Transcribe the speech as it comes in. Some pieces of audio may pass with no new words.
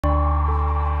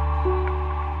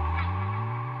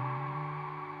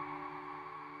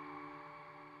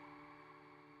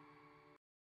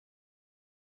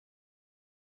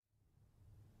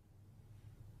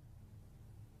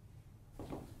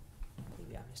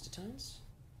Mr. Tones.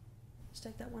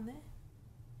 Stake that one there.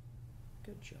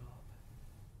 Good job.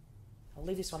 I'll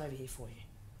leave this one over here for you.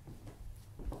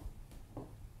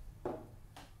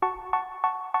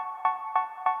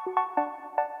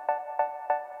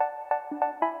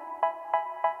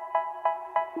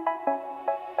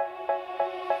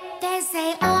 They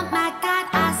say, oh my God,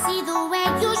 I see the way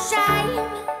you shine.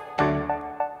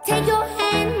 Take your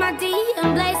hand, my dear,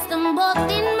 and place them both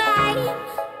in mine.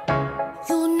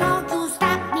 You know you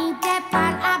stopped me dead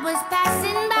while I was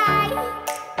passing by.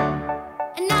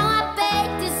 And now I beg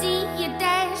to see you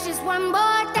dance just one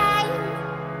more time.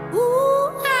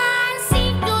 Ooh, I see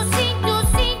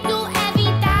you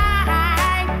every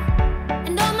time.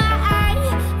 And oh my,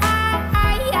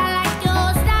 I like your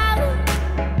style.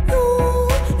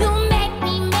 You make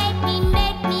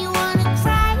me wanna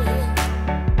cry.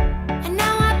 And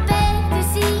now I beg to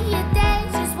see you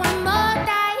dance just one more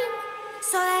time.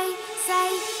 So they say,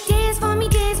 dance for me,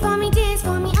 dance for me, dance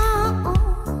for me, oh,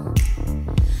 oh.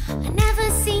 I never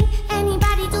seen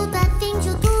anybody do the things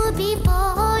you do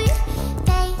before.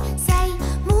 They say,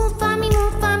 move for me,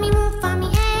 move for me, move for me,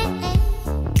 eh, eh.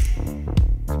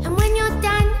 And when you're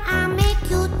done, I'll make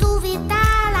you do it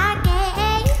all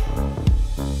again.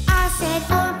 I said,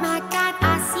 oh my God,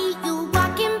 I see you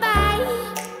walking by.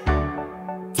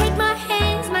 Take my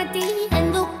hands, my dear,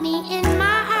 and look me in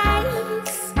my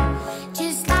eyes.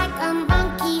 Just like a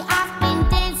monkey, I've been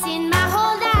dancing my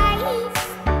whole life.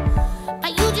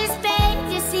 But you just beg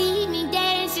to see me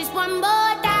dance just one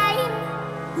more time.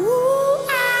 Ooh,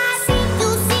 I see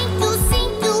you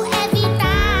every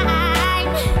time.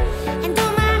 And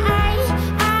oh my,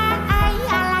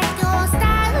 I like your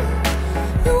style.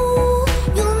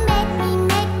 You make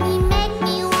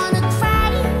me wanna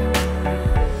cry.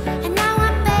 And now I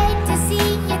beg to see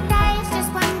you dance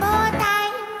just one more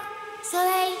time. So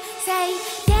they say,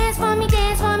 dance for me,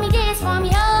 dance for me, dance for me,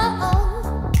 oh,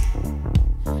 oh.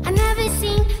 I never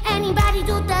seen anybody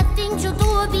do the things you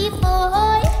do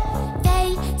before.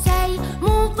 They say,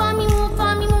 move for me, move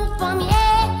for me, move for me,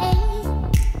 eh, eh.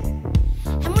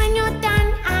 And when you're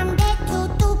done, I'll make you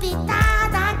do it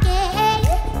all again.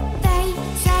 They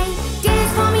say,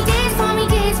 dance for me, dance for me,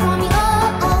 dance for me,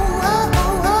 oh, oh, oh,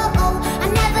 oh, oh, oh. I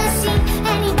never seen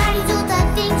anybody do the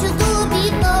things you do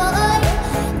before.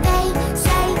 They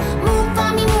say, move for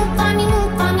me, move for me,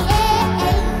 move for me, eh,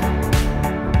 eh.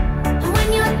 And when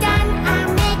you're done,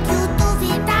 I'll make you do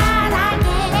it all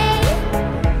again.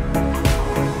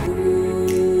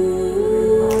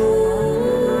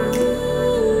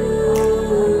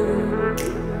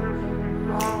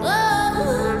 Oh,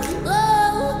 oh,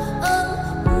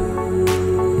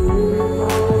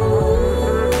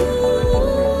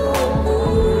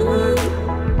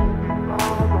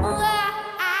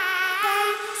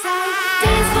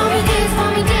 dance for me, dance for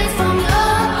me, dance for me, oh,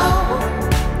 oh.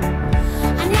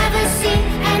 I never seen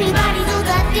anybody do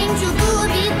the things you do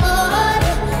before.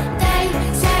 They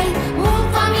say, move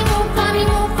for me, move for me,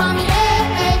 move for me,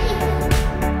 eh, eh.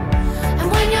 And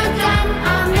when you're done,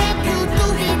 I'll make you do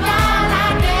it all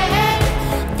again.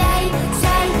 They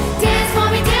say, dance for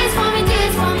me, dance for me,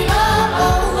 dance for me, oh,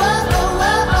 oh, oh, oh,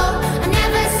 oh, oh. I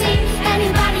never seen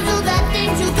anybody do the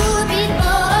things you do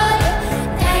before.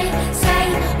 They say,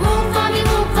 move for me,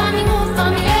 move for me, move for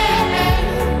me, eh, eh.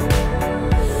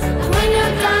 And when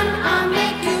you're done, I'll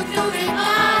make you do it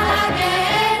all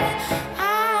again.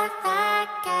 All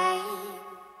again.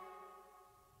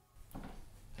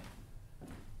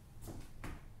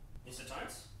 Mr.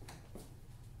 Tones?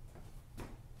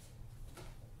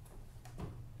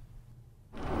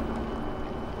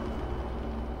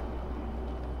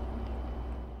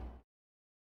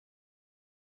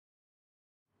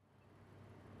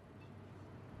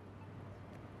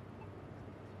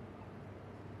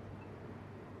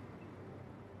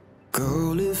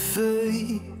 Call it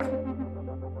fate.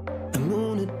 The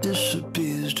moon it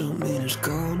disappears, don't mean it's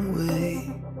gone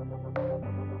away.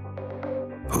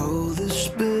 Hold the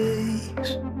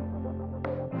space.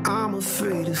 I'm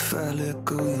afraid if I let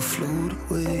go, you'll float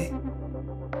away,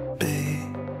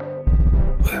 babe.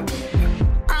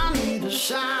 I need a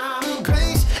sign of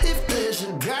grace. If there's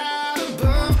a God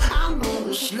above, I know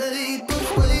it's late,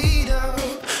 but wait up.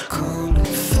 Call it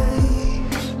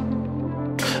fate.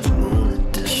 The moon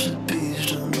it disappears,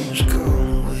 don't mean it's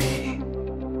gone away.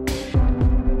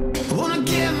 I wanna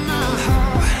get my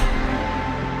heart,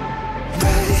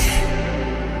 babe,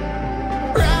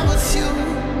 right with you.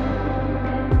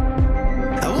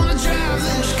 I wanna drive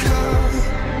this car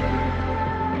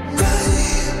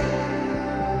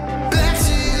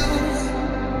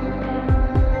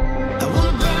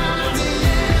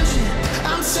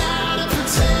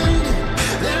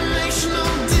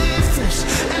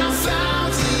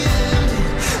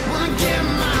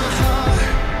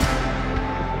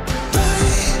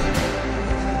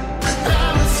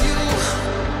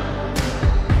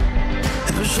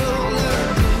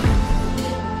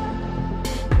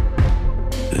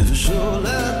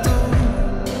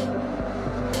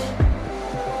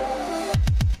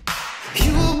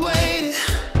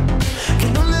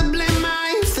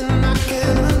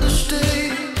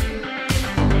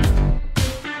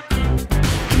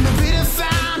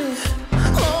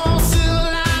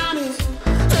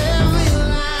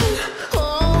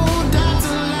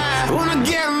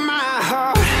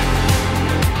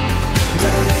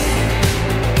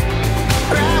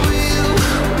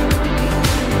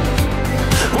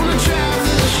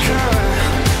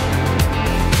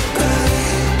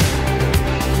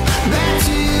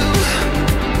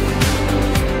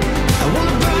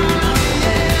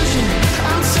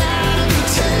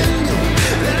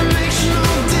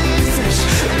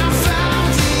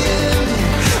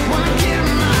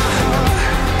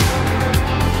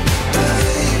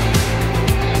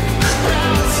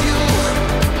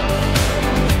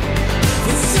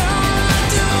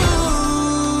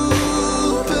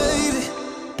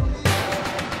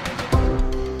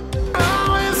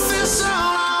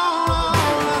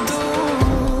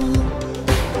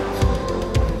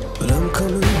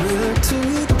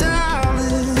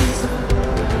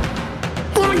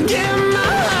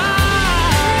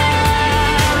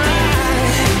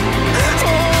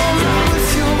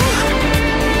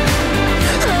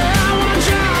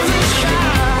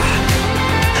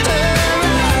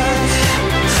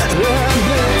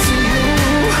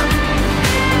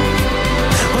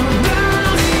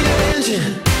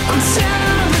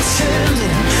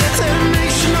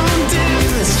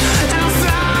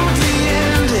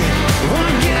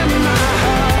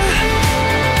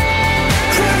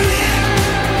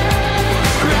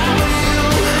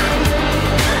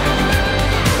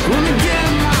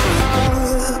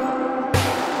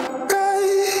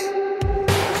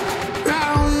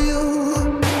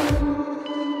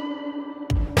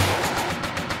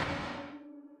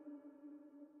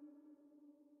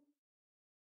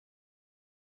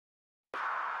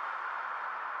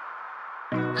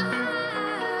Se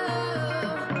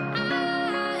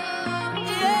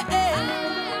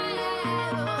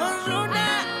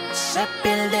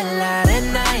pierde en la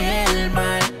arena y el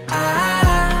mar.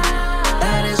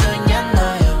 Estaré soñando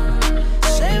yo.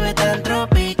 Se ve tan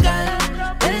tropical.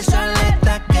 El sol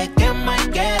está que quema y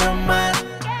quiero más.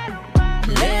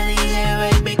 Le dije,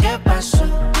 baby, ¿qué pasó?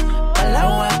 Al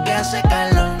agua que hace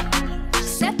calor.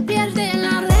 Se pierde en la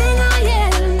arena y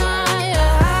el mar.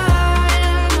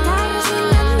 Estaré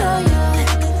soñando yo.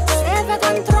 Se ve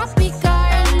tan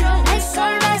tropical. El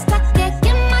sol está que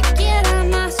quema y quiero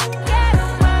más.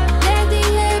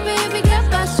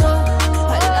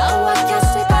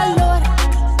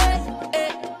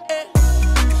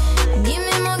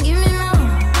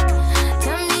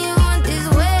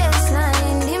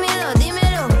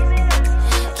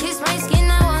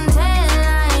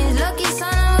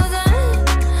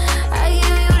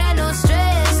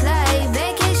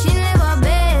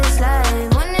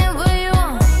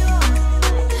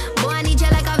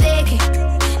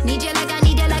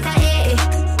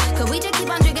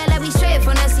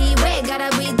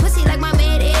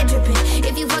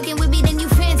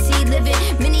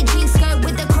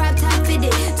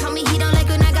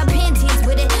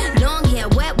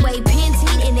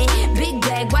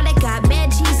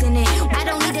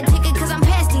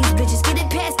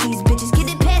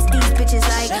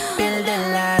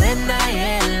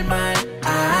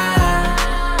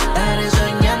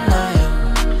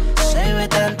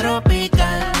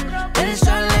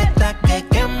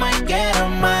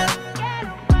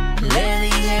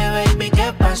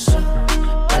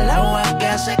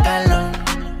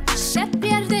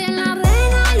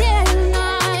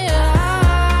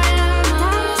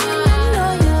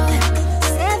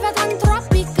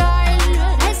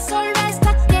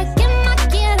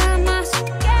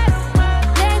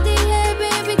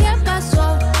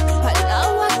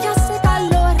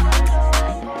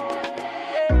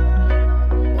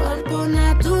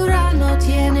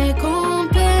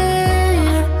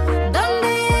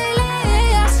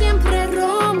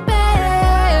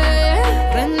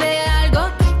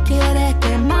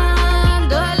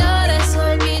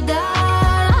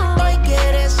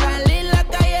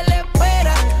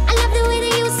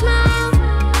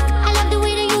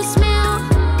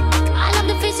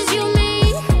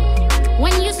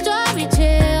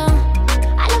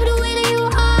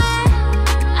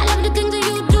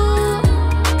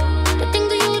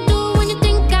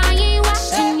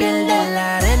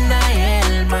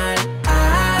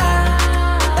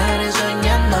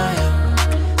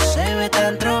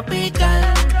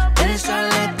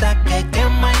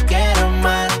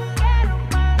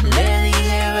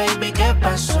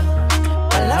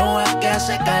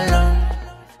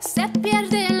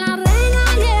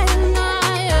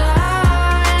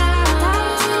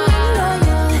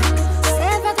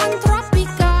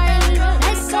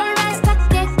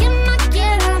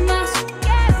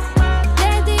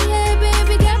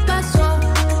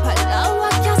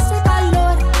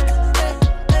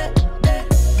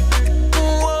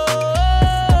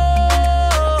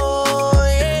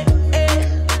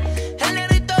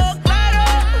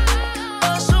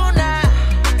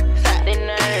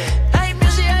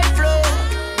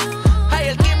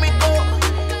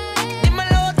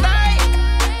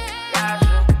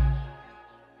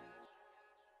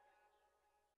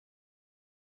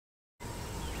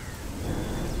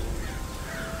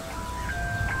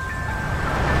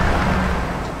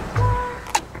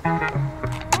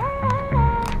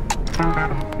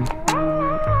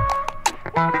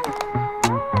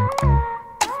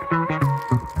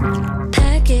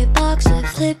 Pack it, box it,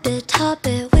 flip it, top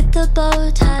it with the bow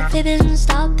tied, fibbing,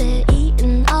 stop it.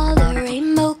 Eating all the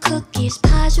rainbow cookies,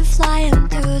 pies are flying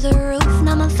through the roof.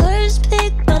 Not my first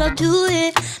pick, but I'll do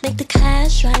it. Make the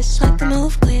cash rise so I can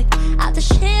move quick. Out the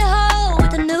shithole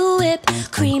with a new whip,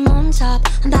 cream on top,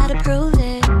 I'm about to prove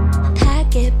it.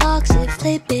 Pack it, box it,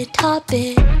 flip it, top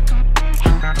it.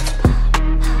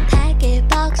 Pack it,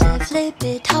 box it, flip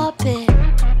it, top it.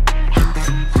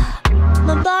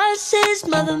 My boss is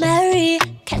Mother Mary.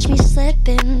 Catch me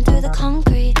slipping through the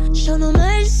concrete. Show no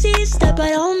mercy, step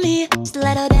right on me.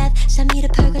 Stiletto death, send me to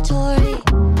purgatory.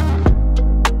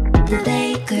 The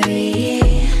bakery,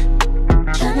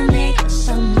 tryna make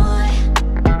some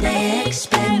more. They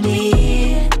expect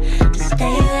me to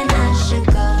stay when I should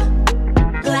go.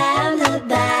 Grab the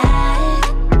bag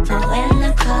for when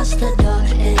I cross the door.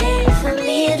 It ain't for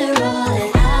me to roll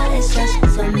it out, it's just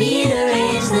for me to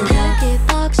raise the door. Pack it,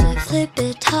 box it, flip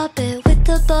it, top it with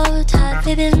the bow tied,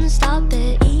 fibbing, stop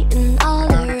it.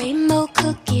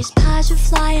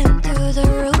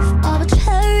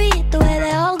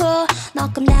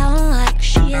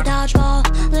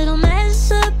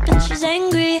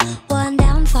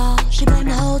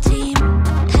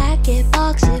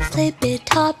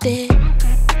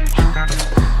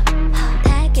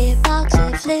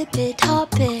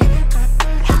 it.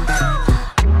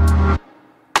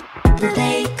 The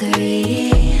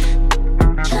bakery,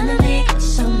 trying to make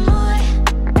some more.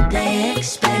 They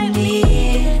expect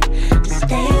me to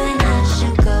stay when I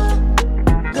should go.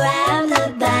 Grab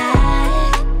the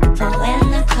bag for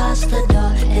when I cross the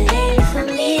door. It ain't for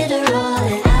me to roll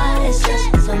it out, it's just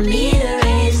for me to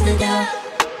raise the dough.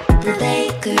 The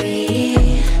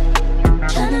bakery,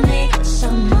 trying to make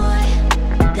some more.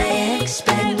 They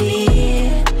expect me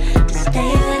to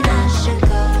stay when I should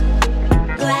go.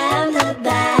 Grab the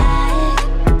bag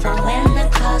for when I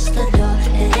cross the door.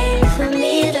 It ain't for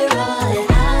me to roll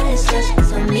it out, it's just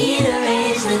for me to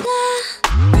raise the dough.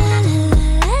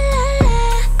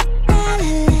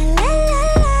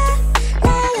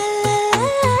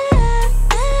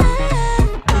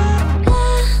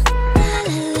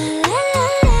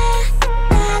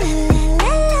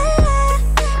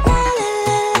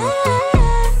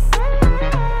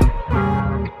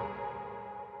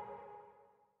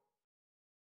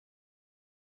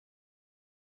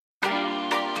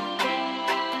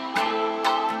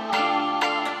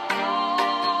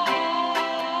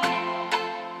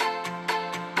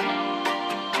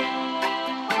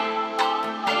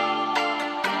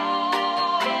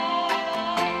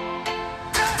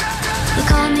 You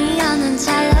call me on the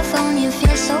telephone, you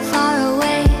feel so far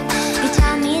away. You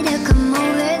tell me to come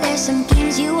over, there's some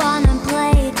games you wanna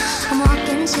play. I'm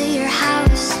walking to your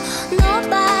house,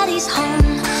 nobody's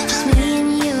home, just me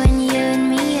and you and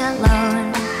me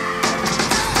alone.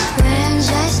 We're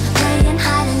just playing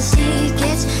hide and seek,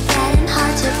 it's getting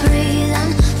hard to breathe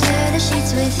under the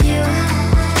sheets with you.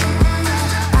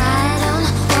 I don't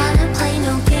wanna play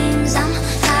no games, I'm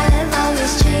tired of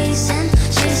always chasing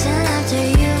after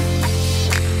you.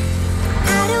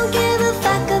 I don't give a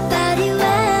fuck about you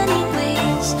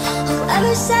anyways.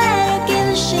 Whoever said I give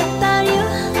a shit about you?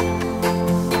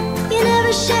 You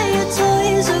never share your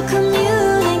toys or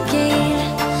communicate.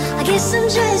 I guess I'm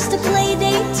just a play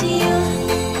date to you.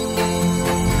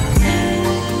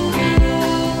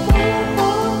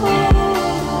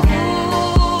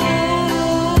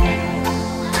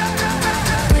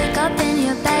 Wake up in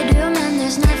your bedroom and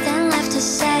there's nothing left to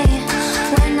say.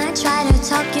 When I try to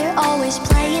talk, you're always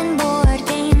playing board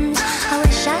games. I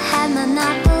wish I had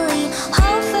Monopoly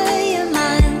over your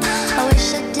mind. I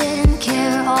wish I didn't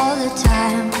care all the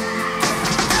time.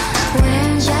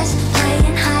 We're just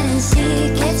playing hide and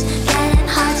seek, it's getting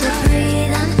hard to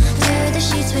breathe under the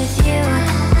sheets with you.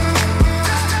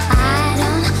 I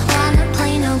don't wanna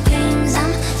play no games,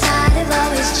 I'm tired of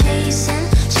always chasing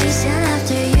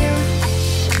after you.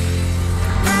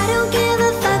 I don't give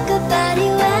a fuck about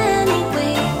you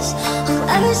anyways.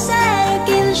 Whoever said I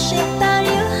give a shit about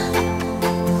you?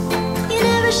 You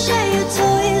never share your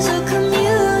toys or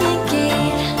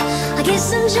communicate. I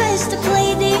guess I'm just a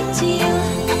play date to you.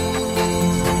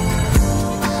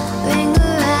 Ring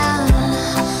around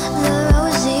the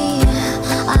rosy,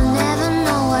 I never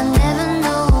know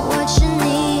what you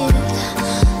need.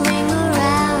 Ring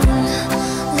around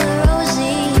the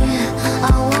rosy,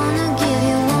 I wanna give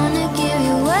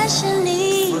you what you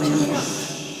need.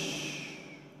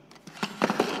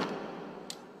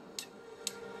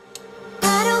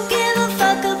 I don't give a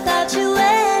fuck about you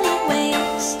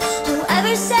anyways.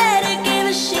 Whoever said I give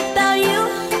a shit about you?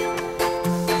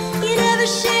 You never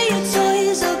share your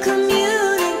toys or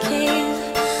communicate.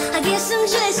 I guess I'm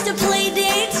just a play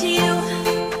date to you.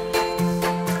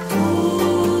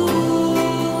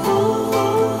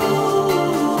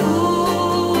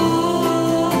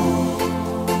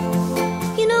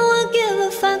 You know I give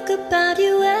a fuck about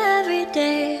you every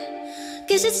day.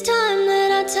 Guess it's time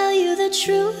that I tell you the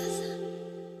truth.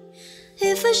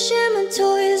 If I share my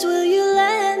toys, will you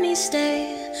let me stay?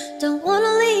 Don't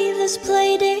wanna leave this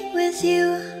play date with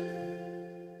you.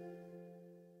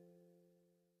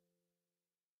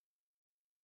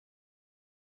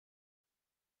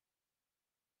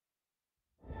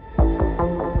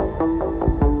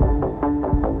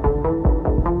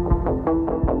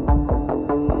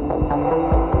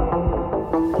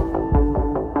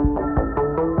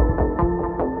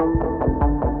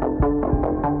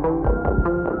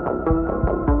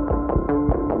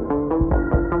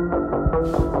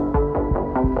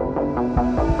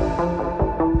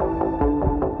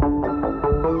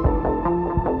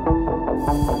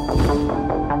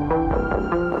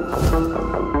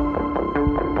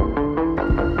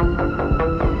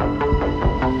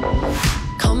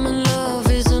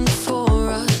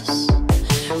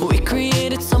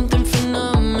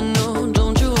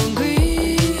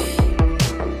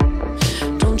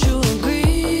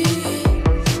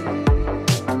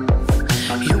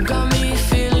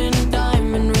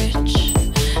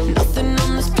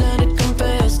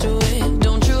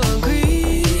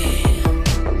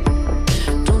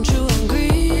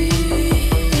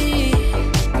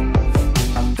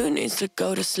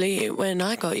 go to sleep when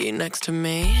I got you next to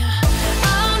me.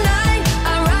 All night,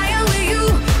 I ride with you.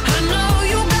 I know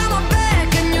you got my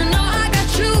back, and you know I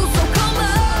got you. So come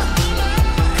up,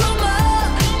 come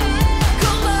up,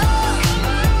 come up.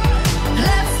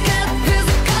 Let's get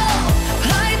physical.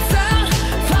 Lights out,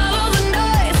 follow the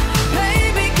noise.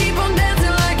 Baby, keep on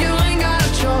dancing like you ain't got a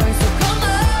choice. So come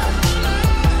up,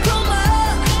 come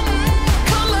up,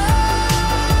 come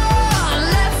on.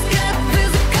 Let's get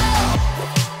physical.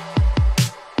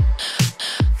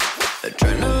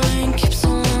 Adrenaline keeps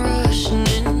on rushing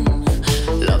in.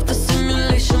 Love the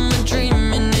simulation we're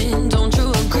dreaming in. Don't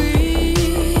you agree?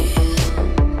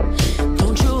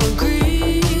 Don't you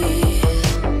agree?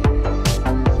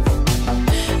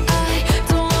 I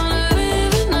don't wanna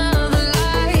live another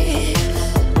life,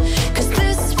 'cause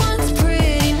this one's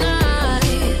pretty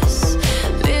nice.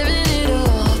 Living it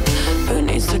up, who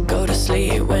needs to go to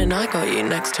sleep when I got you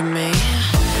next to me?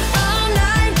 All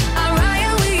night, I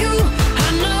ride with you. I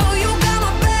know you got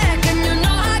my back, and you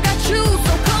know I got you.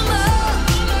 So come up,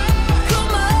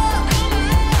 come up,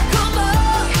 come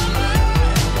up.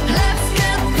 Let's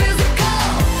get physical.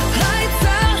 Lights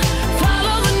out,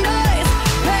 follow the noise.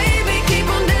 Baby, keep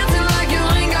on dancing like you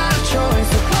ain't got a choice.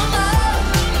 So come up,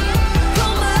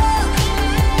 come up,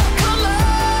 come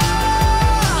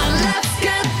on. Let's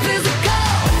get physical.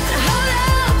 Hold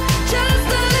up, just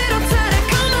a little tighter.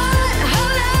 Come on,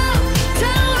 hold up.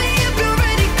 Tell me if you're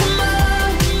ready. Come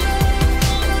on,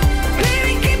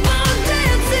 baby, keep on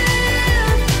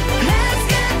dancing. Let's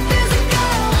get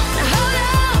physical. Hold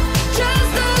up,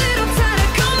 just a little tighter.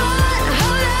 Come on,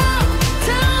 hold up.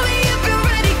 Tell me if you're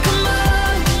ready. Come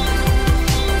on,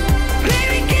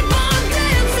 baby, keep on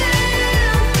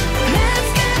dancing. Let's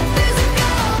get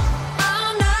physical.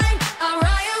 All night, I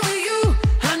ride with you.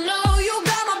 I know you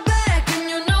got my back, and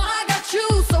you know I got you.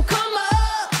 So come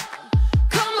up,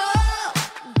 come up,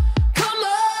 come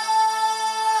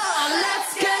on.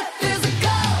 Let's get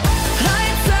physical.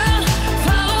 Lights out,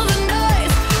 follow the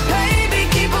noise. Baby,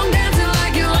 keep on dancing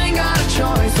like you ain't got a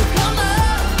choice. So come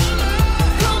up,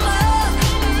 come up,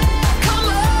 come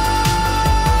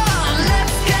on.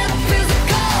 Let's get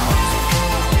physical.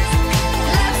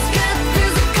 Let's get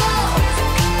physical.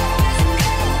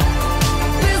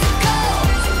 Physical.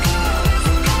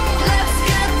 Let's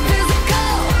get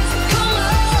physical. Come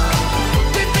on.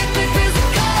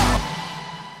 Physical.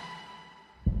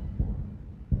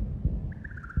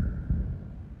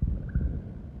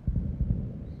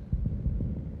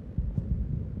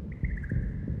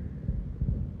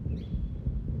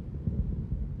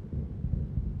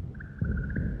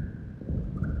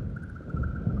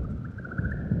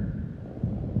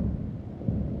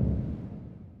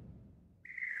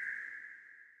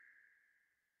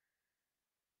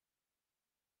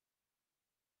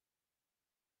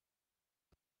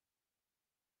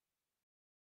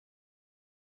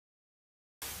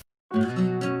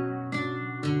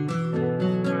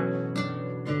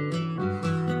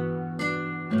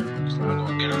 Someone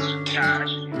gonna get us some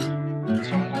cash.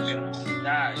 Someone gonna get us some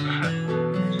dash.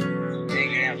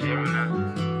 Big ass gang,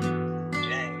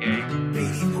 gang.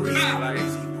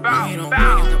 Bow,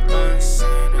 bow.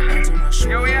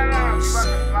 Yo, we have a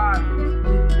fucking vibe.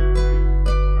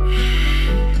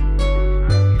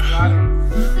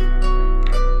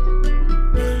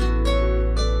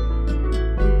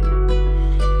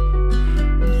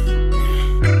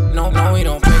 No, we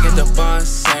don't pick at the bus.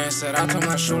 Said I told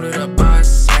my shooter to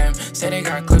bust him. Say they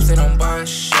got clips, they don't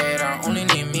bust shit. I only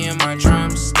need me and my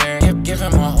drumstick. Give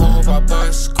him a hope, I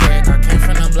bust quick. I came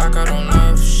from the block, I don't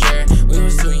love shit. We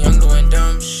was too young doing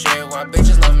dumb shit. Why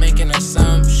bitches love making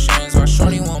assumptions? Why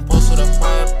shorty won't post to the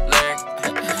public?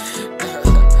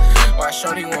 Why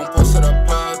shorty won't post to the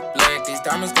public? These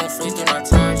diamonds gon' freeze, do not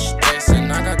touch this.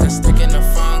 And I got the stick in the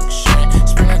function.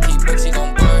 Spring like he books, he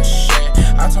gon' bust shit.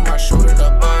 I told my shooter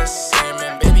to bust him.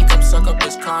 And baby, come suck up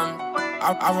his cum.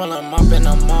 I roll him up in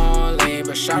the molly,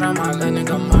 but shout out my little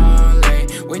nigga Molly.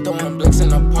 We throwin' blicks in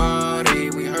the party.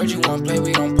 We heard you won't play,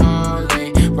 we gon'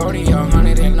 party. Rodeo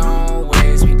 100 and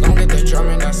always. We gon' get the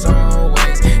drumming, that's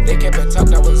always. They kept it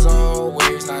tucked, that was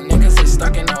always. Now niggas is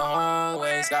stuck in the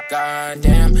hallways.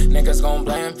 Goddamn, niggas gon'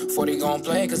 blame. 40 gon'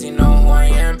 play, cause he know who I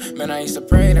am. Man, I used to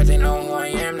pray that they know who I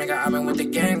am. Nigga, I been with the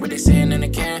gang, but they sitting in the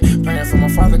can. Praying for my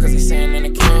father, cause he's sitting in the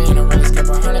can. And the realest kept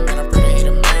 100, man, I'm pretty he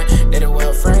the man. Did it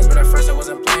with friends, but at first I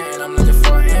wasn't playing. I'm looking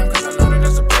for him, cause I know that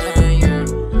there's a plan, yeah.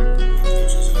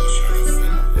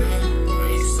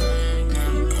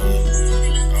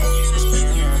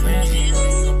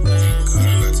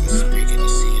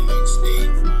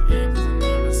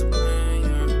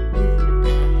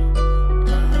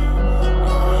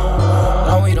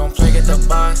 No, we don't play, get the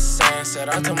bus. Said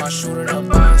I told my shooter to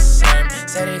bust him.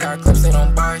 Say they got clips, they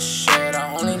don't bust shit.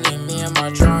 I only need me and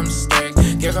my drumstick.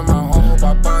 Giving my own, hope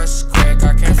I bust quick.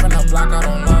 I came from the block, I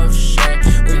don't love shit.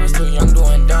 We was too young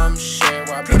doing dumb shit.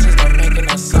 While bitches not making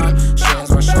assumptions.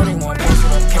 While shorty won't post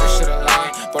with them, kid, shit a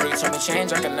lie. Brody told me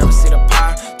change, I can never see the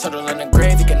pie. Turtle in the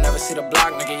grave, you can never see the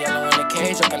block. Nigga yellow in the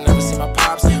cage, I can never see my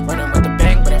pops. Running with the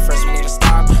bank, but at first we need to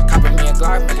stop. Copping me a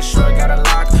Glock, making sure I got a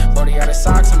lock. Brody out of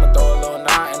socks, I'ma throw a little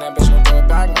knot. And that bitch gon' throw it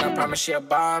back, man, I promise she a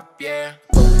bop, yeah.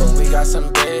 But we got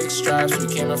some big straps, we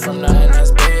came in from nothing,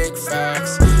 that's big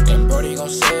facts. And Brody gon'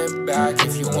 sit back,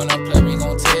 if you wanna play, we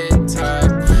gon' tic-tac.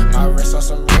 My wrist on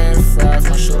some riff-raff,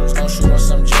 my shooters gon' shoot on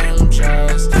some gym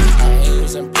jazz. I ain't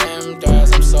using Pim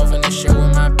Daz, I'm solving this shit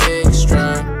with my big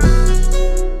strap.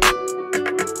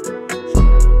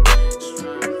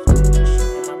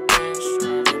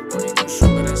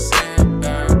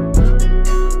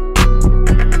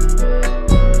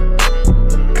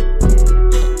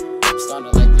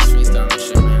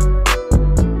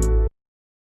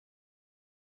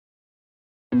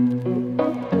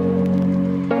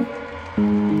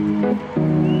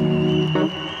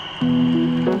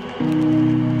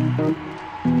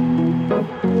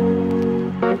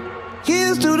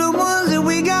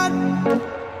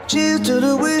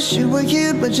 You were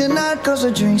here, but you're not. Cause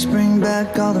the drinks bring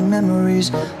back all the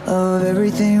memories of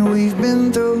everything we've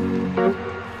been through.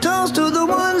 Toast to the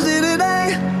ones here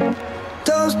today.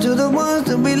 Toast to the ones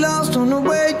that we lost on the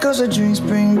way. Cause the drinks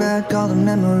bring back all the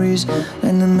memories.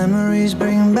 And the memories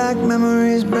bring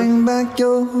back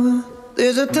your.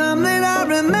 There's a time that I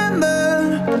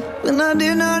remember when I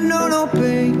did not know no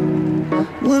pain.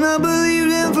 When I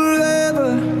believed in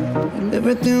forever and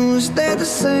everything would stay the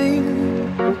same.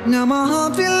 Now my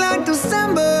heart feel like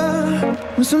December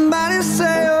when somebody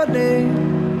say your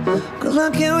name. Cause I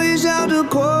can't reach out to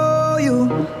call you,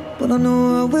 but I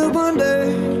know I will one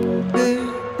day,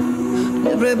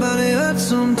 yeah. Everybody hurts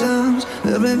sometimes,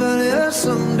 everybody hurts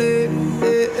someday,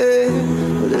 yeah,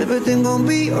 yeah. But everything gon'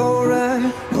 be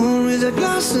alright. Gonna raise a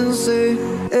glass and say,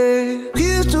 hey.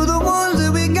 Here's to the ones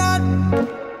that we got.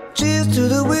 Cheers to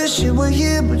the wish you were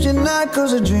here, but you're not.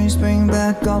 Cause the drinks bring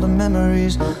back all the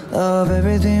memories of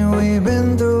everything we've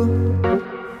been through.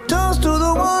 Toast to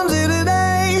the ones here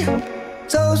today.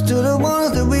 Toast to the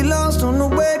ones that we lost on the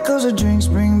way. Cause the drinks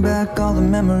bring back all the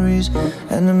memories.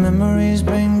 And the memories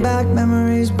bring back your.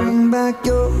 Memories bring back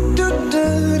your.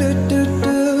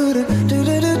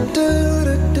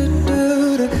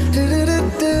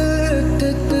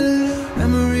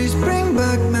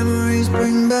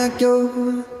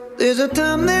 There's a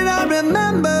time that I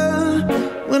remember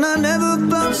when I never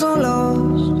felt so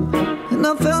lost. And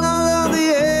I felt all of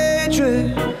the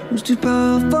hatred was too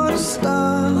powerful to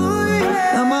stop.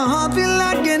 Now my heart feel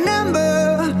like an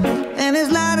ember and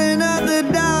it's lighting up the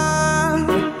dark.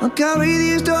 I'll carry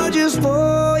these torches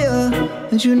for you,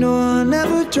 and you know I'll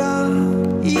never drop.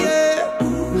 Yeah.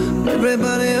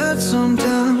 Everybody hurts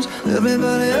sometimes,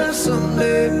 everybody hurts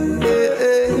someday, yeah,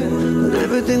 yeah. But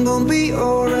everything gon' be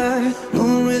alright.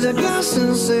 Gonna raise a glass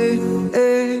and say,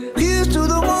 hey. Here's to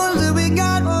the ones that we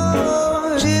got.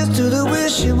 Oh, cheers to the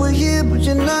wish you were here, but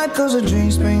you're not. Cause the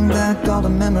drinks bring back all the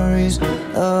memories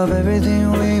of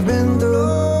everything we've been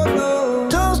through.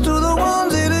 Toast to the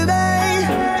ones here today.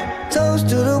 Toast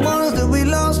to the ones that we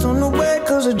lost on the way.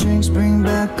 Cause the drinks bring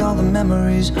back all the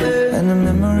memories. And the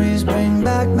memories bring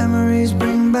back your. Memories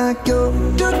bring back your.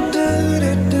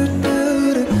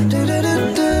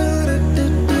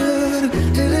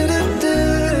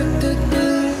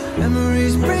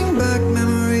 Memories bring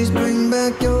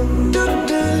back your.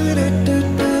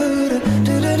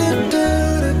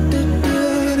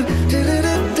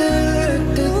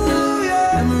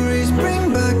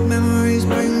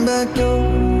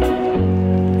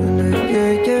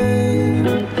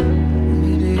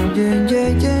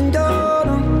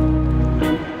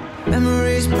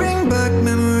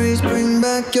 Memories bring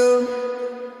back your.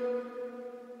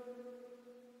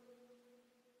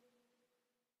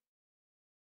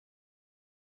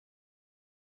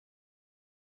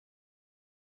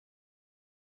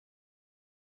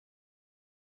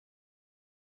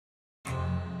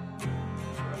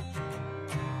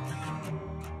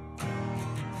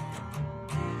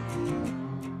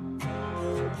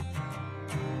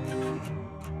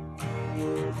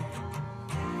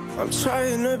 I'm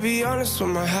trying to be honest with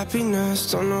my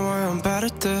happiness. Don't know why I'm bad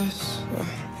at this.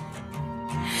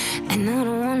 And I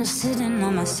don't wanna sit in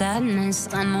on my sadness.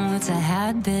 I know it's a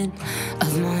habit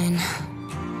of mine.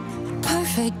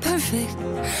 Perfect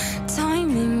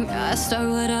timing. I start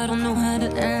what I don't know how to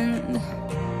end.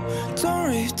 Don't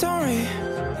worry,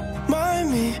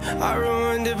 mind me. I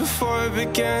ruined it before it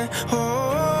began.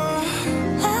 Oh,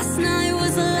 last night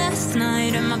was the last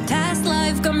night in my past life.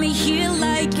 life got me here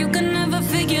like you could never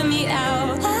figure me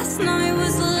out. Last night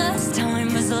was the last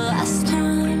time, was the last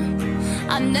time.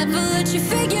 I never let you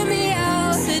figure me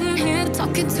out. Sitting here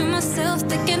talking to myself,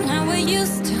 thinking how I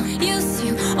used to.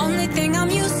 Only thing I'm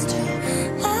used to.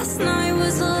 Last night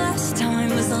was the last time,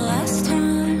 was the last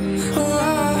time.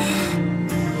 Oh,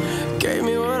 gave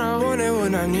me what I wanted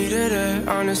when I needed it.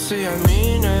 Honestly, I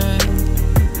mean it.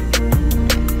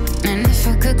 And if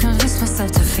I could convince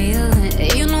myself to feel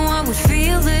it, you know I would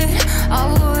feel it, I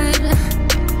would.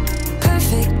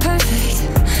 Perfect, perfect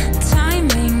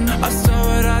timing. I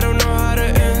saw it, I don't know how to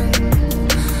end.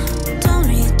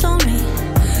 Told me,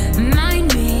 mind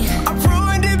me. I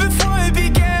ruined it before it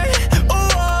began.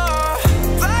 Oh,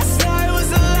 last night was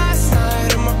the last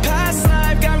night of my past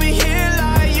life. Got me here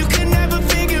like you could never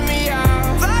figure me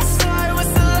out. Last night was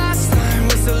the last time,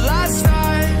 was the last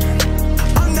time.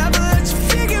 I'll never let you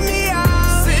figure me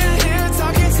out. Sitting here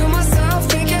talking to myself,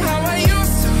 thinking how I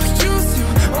used to.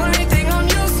 Only thing I'm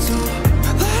used to.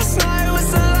 Last night was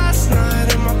the last night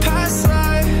of my past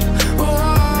life.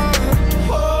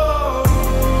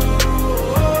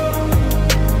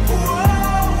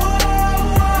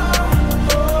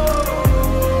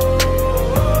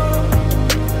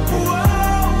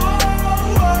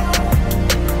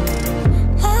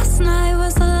 Last night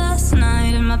was the last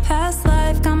night in my past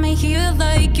life. Got me here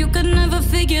like you could never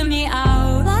figure me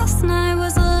out. Last night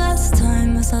was the last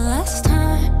time, was the last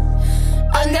time.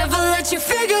 I never let you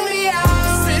figure me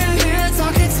out. Sitting here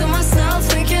talking to myself,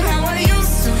 thinking how I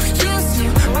used to.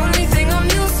 Only thing I'm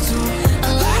used to.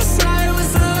 Last night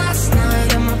was the last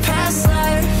night of my past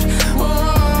life.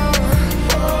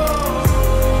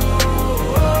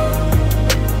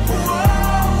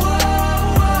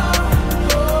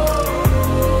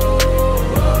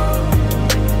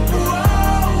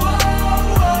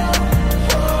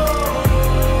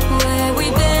 Where we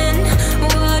been,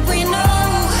 what we know,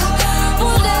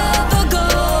 we'll never go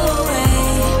away.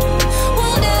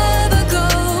 We'll never go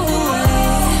away.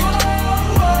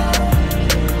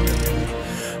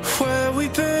 Where we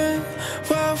been,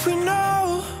 what we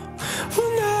know,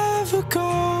 we'll never go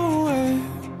away.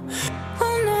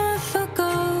 We'll never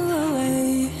go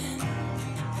away.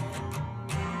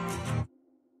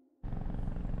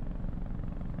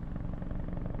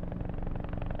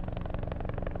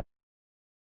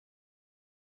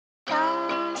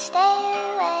 Don't stay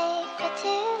awake for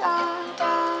too long.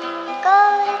 Don't go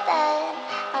to bed.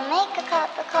 I'll make a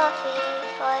cup of coffee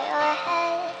for your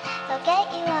head. I'll get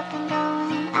you up and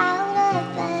going out of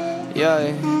bed.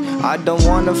 Yeah, I don't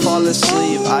wanna fall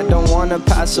asleep, I don't wanna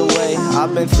pass away.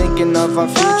 I've been thinking of our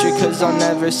future cause I'll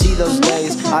never see those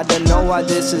days. I don't know why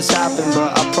this has happened,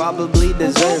 but I probably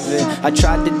deserve it. I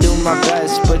tried to do my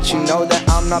best, but you know that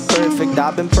I'm not perfect.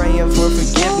 I've been praying for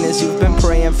forgiveness, you've been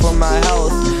praying for my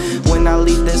health. When I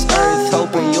leave this earth,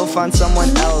 hoping you'll find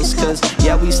someone else. Cause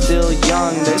yeah, we still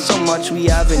young, there's so much we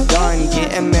haven't done.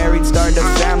 Getting married, start a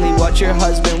family, watch your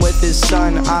husband with his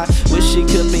son. I wish it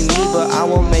could be me, but I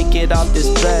won't make it off this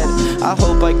bed. I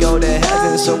hope I go to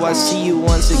heaven, so I see you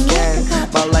once again.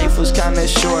 My life was kinda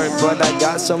short, but I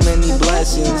got so many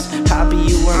blessings. Happy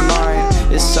you were mine,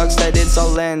 it sucks that it's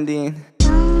all ending.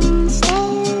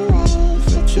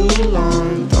 For too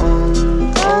long,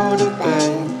 don't go to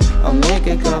bed. I'll make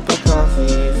a cup of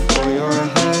coffee for your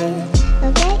head.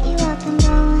 I'll get you up and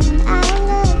going out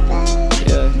of bed.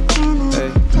 Yeah,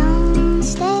 hey. Don't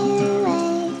stay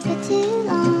awake for too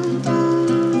long.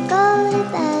 Don't go to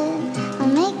bed. I'll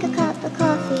make a cup of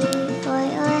coffee for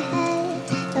your head.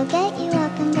 I'll get you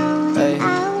up and going Hey.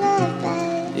 out of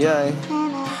bed. Yeah.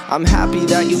 I'm happy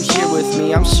that you're here with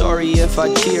me, I'm sorry if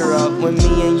I tear up. When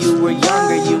me and you were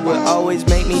younger, you would always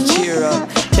make me cheer up.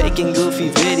 Taking goofy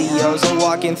videos and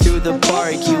walking through the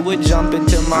park, you would jump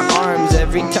into my arms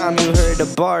every time you heard a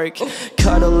bark.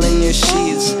 Cuddle in your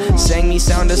sheets, sang me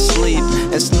sound asleep,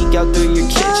 and sneak out through your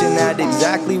kitchen at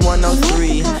exactly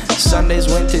 1:03. Sundays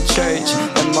went to church,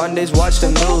 and Mondays watched a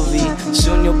movie.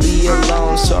 Soon you'll be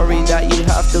alone, sorry that you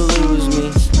have to lose me.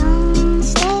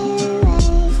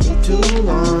 Too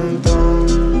long,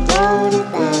 don't go to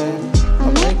bed.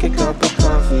 I'll make a cup of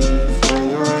coffee for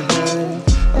your head.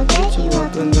 I'll get you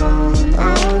up and down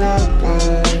out of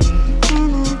bed.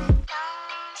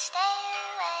 Don't stay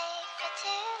awake for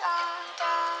too long.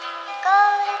 Don't go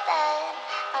to bed.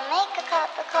 I'll make a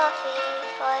cup of coffee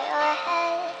for your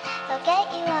head. I'll get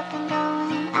you up and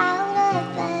going out of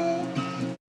bed.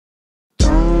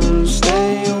 Don't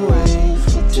stay awake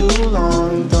for too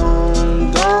long,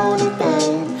 don't go to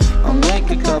bed. I'll make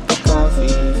a cup of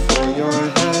coffee for your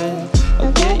head.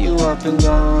 I'll get you up and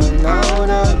going out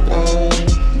of bed.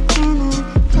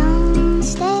 Don't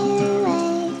stay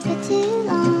awake for too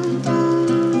long.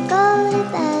 Don't go to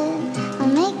bed.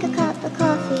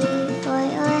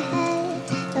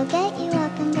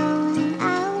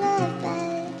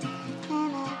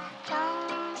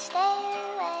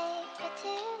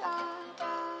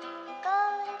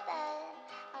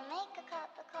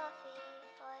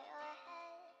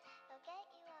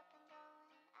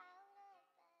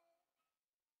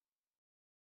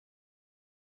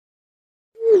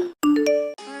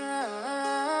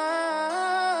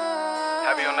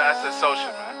 Heavy on the SSO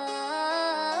shit, man.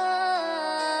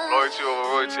 Loyalty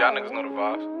over royalty, y'all niggas know the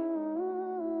vibes.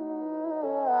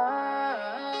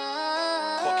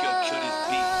 Fuck your kill this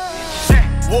beat,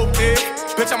 bitch. Whooped it,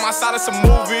 bitch, I'm outside of some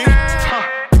movie.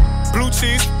 Blue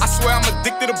cheese, I swear I'm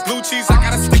addicted to blue cheese. I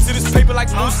gotta stick to this paper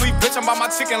like blue sleep. Bitch, I'm by my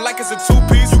chicken like it's a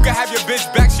two-piece. You can have your bitch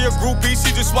back, she a groupie.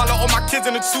 She just swallow all my kids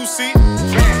in a two-seat.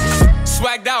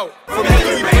 Swagged out,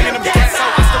 familiar, we bringing them gas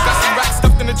out. I still got some racks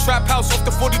stuffed in the trap house. Off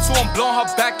the 42, I'm blowing her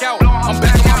back out. I'm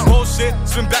back on my bullshit,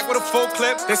 spin back with a full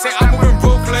clip. They say I'm moving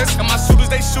ruthless, and my shooters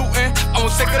they shooting. I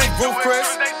won't take her, they roof,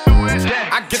 Chris.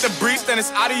 I get the breeze, then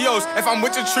it's adios. If I'm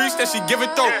with your trees, then she give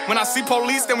it though. When I see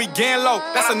police, then we gang low.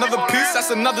 That's another piece,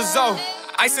 that's another zone.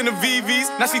 Ice in the VVs,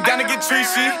 now she down to get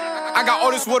treachy. I got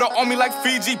all this water on me like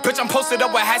Fiji. Bitch, I'm posted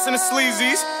up with hats and the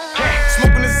sleazies.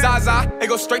 Smoking the Zaza, they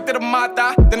go straight to the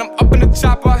Mata. Then I'm up in the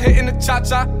chopper, hitting the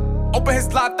cha-cha. Open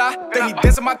his lata, then he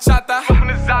dancing my chata. Smoking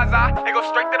the Zaza, they go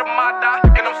straight to the Mata.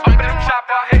 Then I'm up in the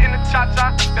chopper, hitting the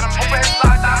cha-cha. Then I'm open his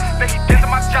lata, then he dancing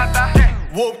my chata.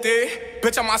 Whooped it,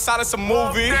 bitch, I'm outside of some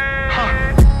movie.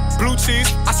 Blue cheese,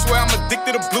 I swear I'm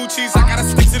addicted to blue cheese. I gotta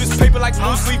stick to this paper like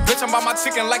blue sleep. Bitch, I'm by my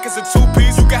chicken like it's a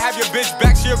two-piece. You can have your bitch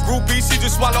back, she a groupie. She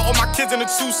just swallow all my kids in a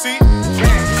two-seat.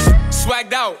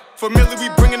 Swagged out, familiar, we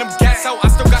bringing them gas out. I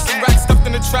still got some racks stuffed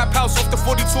in the trap house. Off the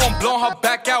 42, I'm blowing her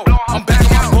back out. I'm back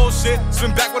on my bullshit,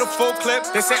 spin back with a full clip.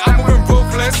 They say I'm moving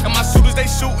ruthless, and my shooters they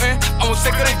shooting. I won't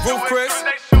take her, they roof, Chris.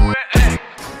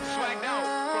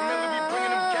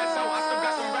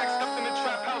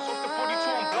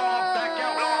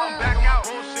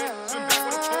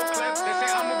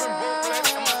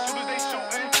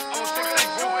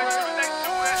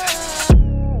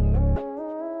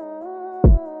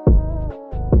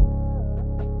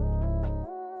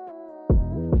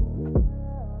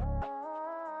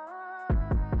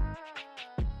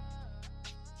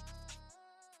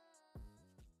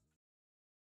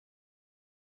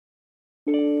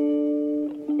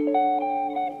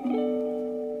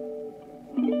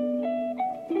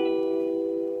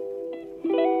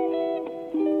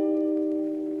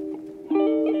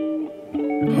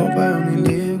 Hope I only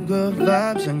leave good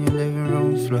vibes on your living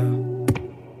room floor.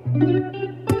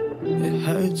 It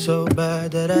hurt so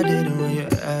bad that I didn't when you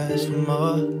asked for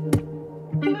more.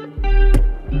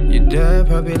 Your dad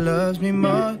probably loves me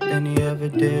more than he ever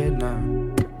did now.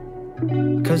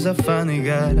 Cause I finally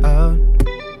got out.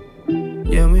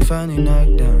 Yeah, we finally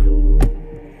knocked down.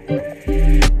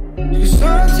 Cause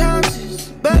sometimes it's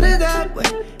better that way.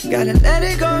 Gotta let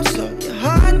it go so your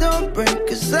heart don't break.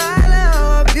 Cause I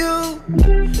love you.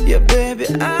 Yeah, baby,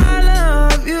 I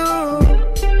love you.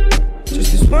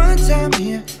 Just this one time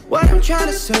here, what I'm trying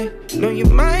to say. No, you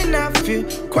might not feel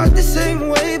quite the same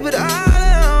way, but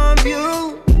I love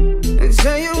you. And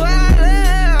tell you I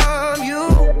love you.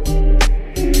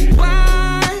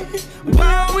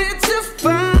 Why we're to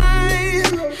find?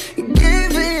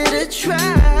 Give it a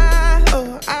try.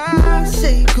 Oh, I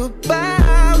say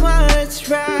goodbye while it's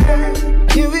right.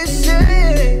 Can we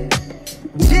say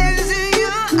tears in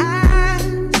your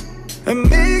eyes? I'm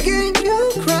making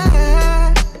you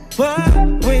cry.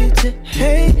 Why wait to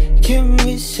hate? Can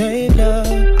we save love?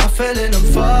 I fell and I'm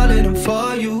falling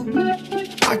for you.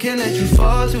 I can't let you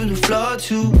fall through the floor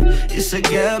too. It's a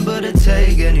gamble to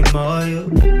take anymore,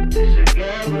 you.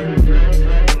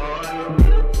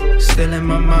 Still in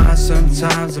my mind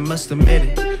sometimes, I must admit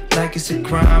it. Like it's a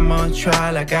crime on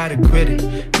trial, I gotta quit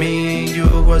it. Me and you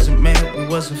wasn't meant, we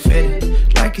wasn't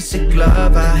fitted. Like it's a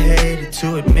glove, I hated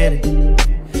to admit it.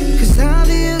 Cause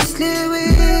obviously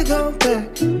we go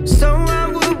back. So why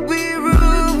would we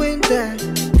ruin that?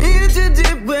 Into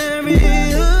deep when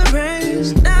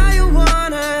rearranged. Now you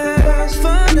wanna ask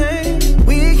for names.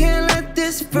 We can't let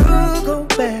this fruit go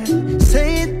bad.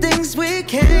 Saying things we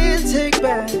can't take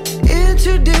back.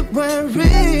 Into deep when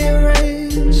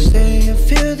rearranged. Say you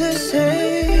feel the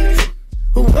same.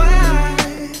 Why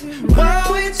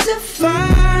we to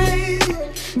fight?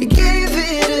 Give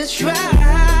it a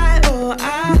try. Oh,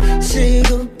 I say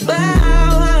goodbye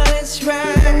while it's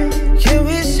right. Can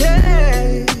we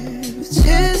save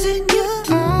tears in your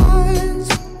eyes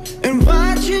and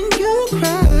watching you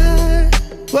cry?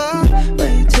 Why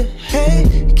wait to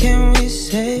hate? Can we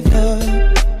save love?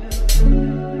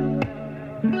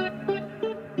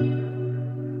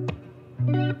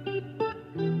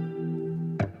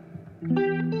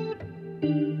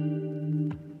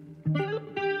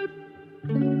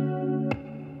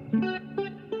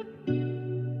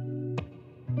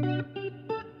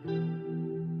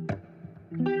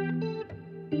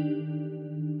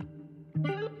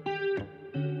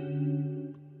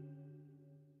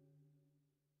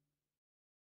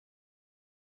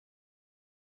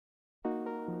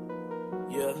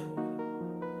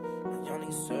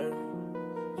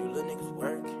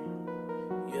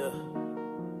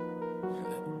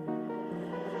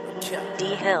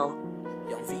 D-Hill.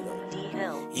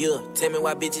 Yeah, tell me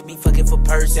why bitches be fucking for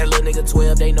purse. That little nigga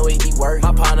 12, they know he be worth.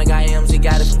 My partner got M's, he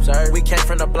got it from Zerb. We came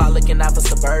from the block looking out for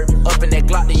suburban. Up in that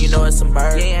Glock, then you know it's some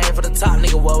bird. You ain't aim for the top,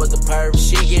 nigga, what was the perp?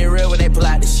 Shit get real when they pull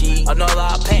out the sheet. Another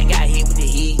all pack got hit with the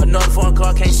heat. Another foreign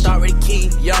car can't start with the key.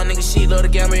 Y'all nigga shit, love the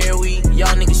gamma every week.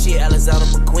 Y'all nigga shit, Alexander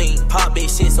McQueen. Pop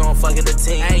bitch shit, so I'm fucking the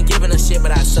team. I ain't giving her shit,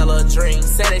 but I sell her a dream.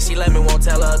 Say that she let me, won't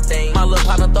tell her a thing. My little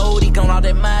partner throw it, he gon' all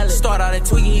that mileage. Start all that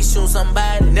tweaking, he shoot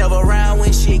somebody. Never around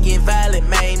when shit get violent,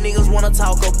 man. Niggas wanna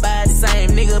talk about it.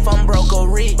 Same nigga if I'm broke or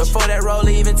rich. Before that roll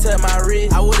even to my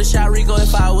wrist, I would've shot Rico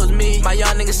if I was me. My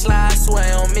young nigga slide, swear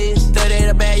on miss. 38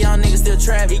 a bad, young nigga still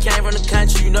trap. He came from the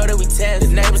country, you know that we test.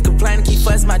 The neighbors complaining, keep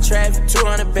fussing my traffic.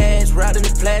 200 bags, wrapped in the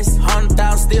plastic.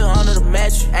 100,000 still under the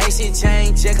mattress. Ain't shit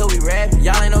changed, check how we rap.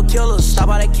 Y'all ain't no killers, stop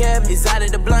all that cabin.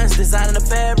 Exotic the blunts, designing the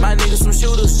fabric. My niggas some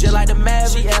shooters, just like the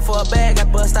Maverick. She asked for a bag, I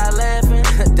bust out laughing.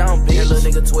 Dumb bitch. Little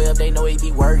nigga 12, they know he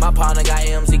be worth. My partner got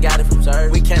M's, he got it from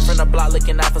Zerb. We came from the block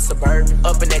looking out for suburban.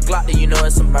 Up in that Glock, then you know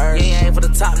it's some bird. You ain't aim for the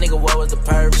top, nigga, what was the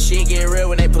perp? Shit get real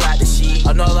when they pull out the sheet.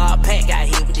 Another all pack got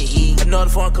hit with the heat. Another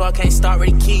foreign car can't start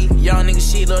with the key. Young nigga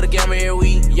shit, love the gamma every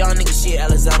week. Young nigga shit,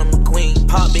 Alexander McQueen.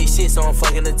 Pop bitch shit, so I'm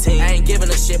fucking the team. I ain't giving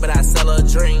her shit, but I sell her a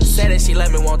dream. Say that she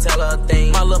let me, won't tell her a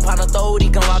thing. My little partner throw it, he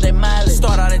gon' all that mileage.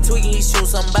 Start all that tweaking, he shoot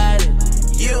somebody.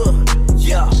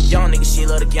 Yeah. Young nigga shit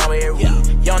love the gamma every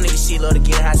week. Young nigga shit love to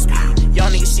get high speed.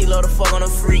 Young nigga shit love to fuck on a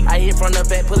freak. I hit from the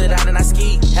back, pull it out and I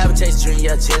ski. Have a chase dream,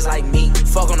 yeah, just like me.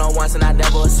 Fuck on her once and I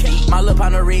never speak. My little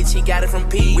partner rich, he got it from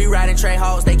P. We riding trade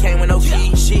hogs, they came with no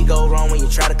fee. Shit go wrong when you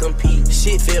try to compete.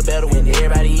 Shit feel better when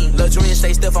everybody eat. Lil' Junior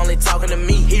stay stiff, only talking to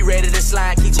me. He ready to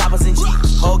slide, keep choppers and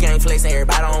jeeps. Whole game flexing,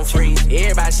 everybody on freeze.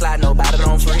 Everybody slide, nobody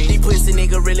don't freeze. He pussy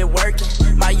nigga really working.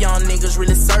 My young niggas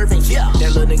really serving. Yeah.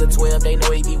 That little nigga 12, they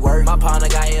know he be worth. My partner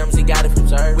got M's, he got it from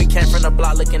Zerb. We came from the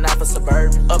block looking out for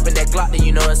suburban. Up in that Glock, then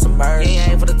you know it's some bird. You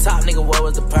ain't aim for the top, nigga, what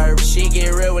was the perp? Shit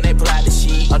get real when they pull out the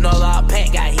sheet. Another all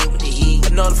pack got hit with the heat.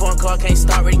 Another foreign car can't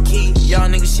start with the key.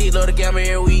 Young nigga shit, love the gamma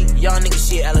every week. Young nigga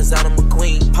shit, Alexander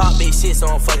McQueen. Pop bitch shit, so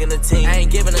I'm fucking the team. I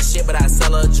ain't giving her shit, but I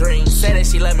sell her a dream. Say that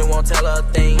she let me, won't tell her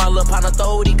a thing. My little partner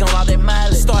throw it, he gon' all that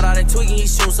mileage. Start all that tweaking, he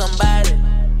shoot somebody.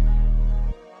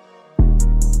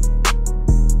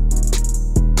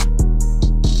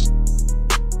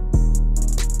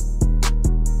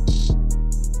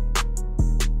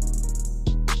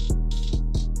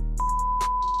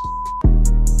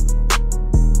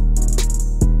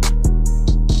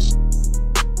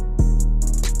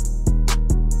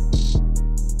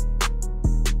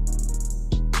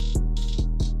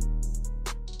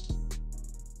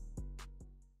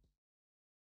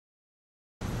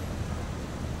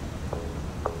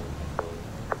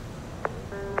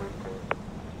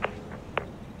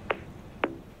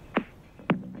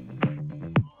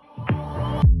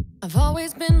 I've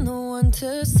always been the one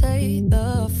to say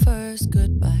the first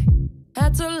goodbye.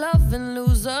 Had to love and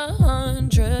lose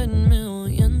 100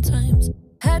 million times.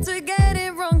 Had to get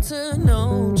it wrong to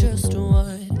know just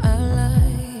what I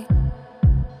like.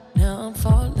 Now I'm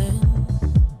falling.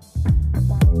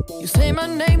 You say my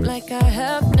name like I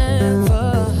have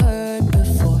never heard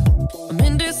before. I'm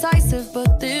indecisive,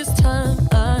 but this time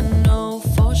I know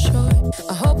for sure.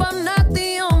 I hope I'm not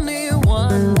the only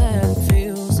one that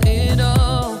feels it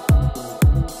all.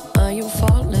 Are you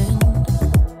falling?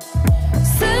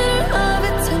 Center of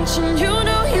attention, you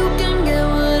know you can get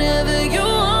whatever you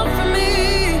want from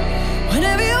me.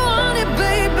 Whenever you want it,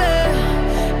 baby.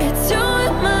 It's you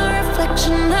and my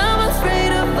reflection. I'm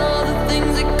afraid of all the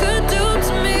things it could do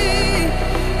to me.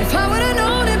 If I would've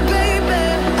known it, baby,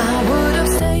 I would've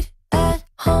stayed at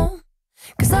home.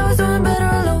 'Cause I was doing better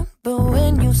alone. But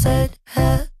when you said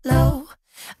hello,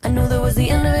 I knew that was the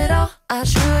end of it all. I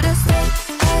should've stayed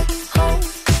at home.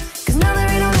 'Cause now there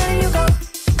ain't no letting you go.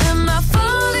 Am I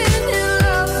falling in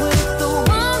love with the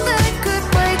one that could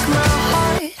break my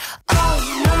heart? Oh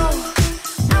no,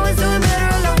 I was doing better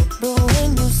alone. But when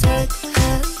you said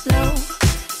hello,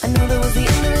 I knew that was the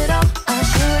end of it all. I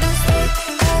should've stayed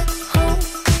at home.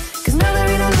 'Cause now there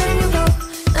ain't no letting you go.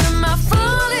 Am I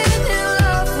falling in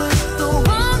love with the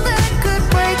one that could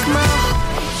break my heart?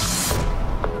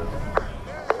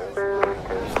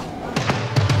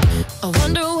 I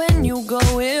wonder when you go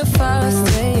if I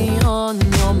stay on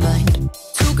your mind.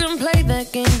 Two can play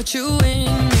that game, but you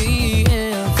win me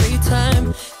every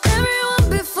time. Everyone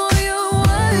before you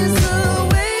was a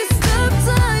waste of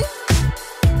time.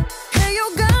 Hey, you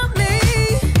got me.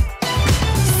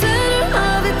 Center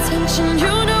of attention,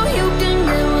 you know you can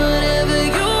get whatever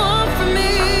you want from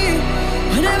me.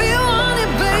 Whenever you want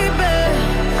it, baby.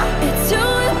 It's you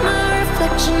and my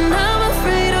reflection. I'm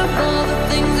afraid of all the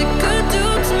things it could do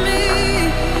to me.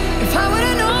 If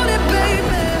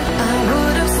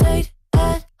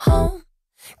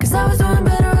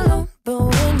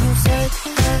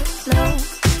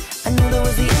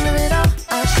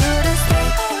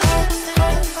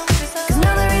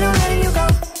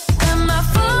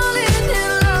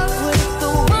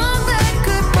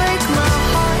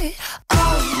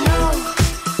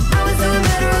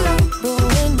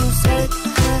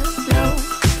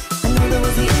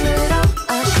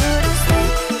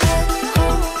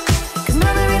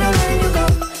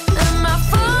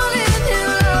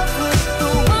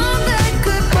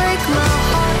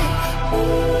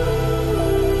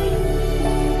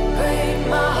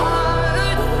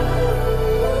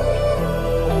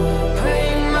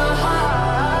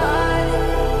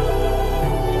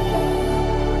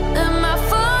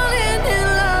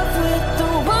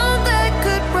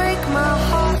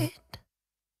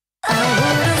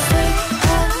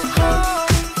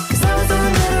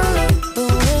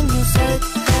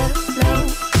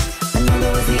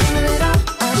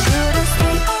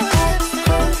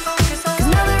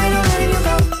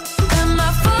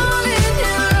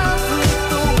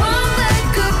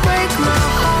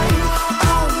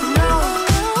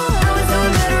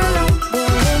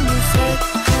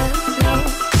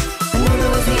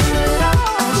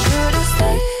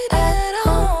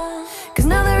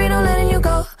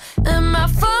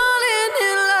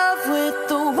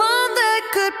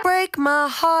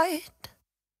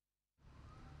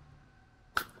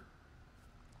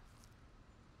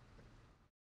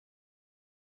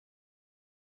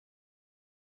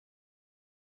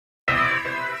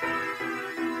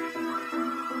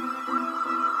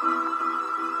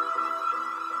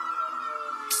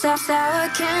Sour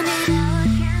candy.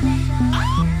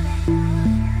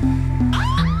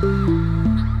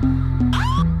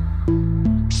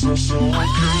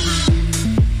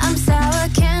 I'm sour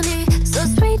candy, so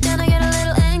sweet, then I get a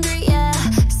little angry, yeah.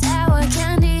 Sour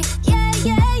candy, yeah,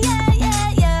 yeah, yeah,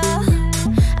 yeah, yeah.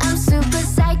 I'm super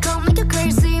psycho, make you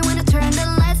crazy when I turn the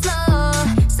lights low.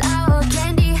 Sour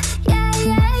candy, yeah,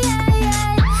 yeah, yeah,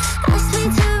 yeah. Ask me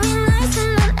to be nice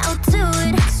and then I'll do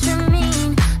it extra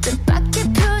mean. The bucket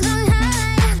pulls on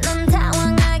high, 넌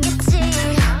당황하겠지.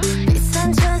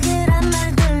 비싼 척이란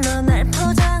말들로 날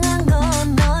포장한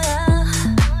건 너야.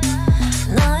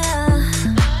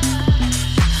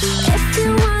 If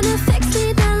you wanna fix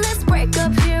me, then let's break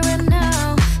up here and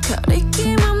now.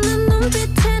 거리낌 없는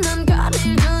눈빛에 넌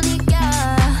거리를 두니까.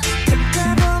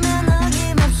 듣다 보면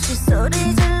어김없이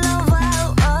소리 질러.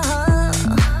 Wow,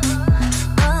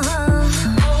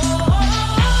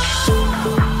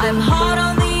 I'm hot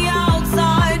on the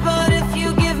outside, but if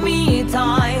you give me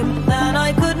time, then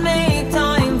I could make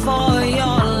time for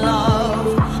your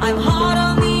love. I'm hot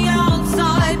on the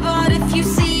outside, but if you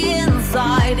see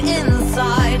inside,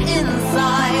 inside,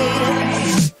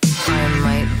 inside. I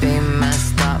might be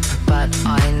messed up, but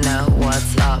I know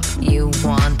what's up. You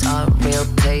want a real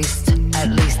taste? At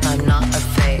least I'm not a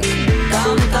fake.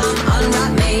 Come,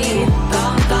 unwrap me.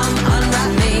 Come,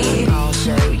 unwrap me. I'll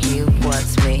show you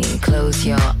what's me. Close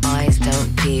your eyes,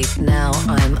 don't peek. Now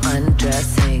I'm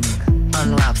undressing.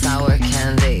 Unwrap sour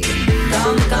candy.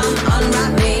 Come,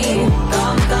 unwrap me.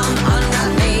 Come,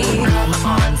 unwrap me. Come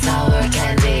on, sour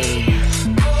candy.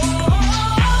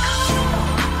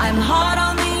 I'm hot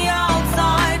on the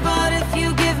outside, but if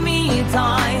you give me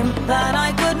time, then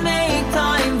I could make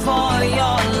time for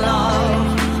your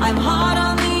love. I'm hot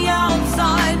on the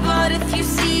outside, but if you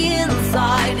see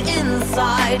inside,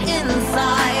 inside,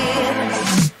 inside.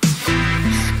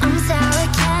 I'm sour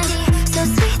candy, so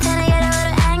sweet, then I get a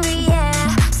little angry,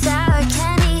 yeah. Sour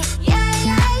candy, yeah,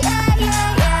 yeah, yeah,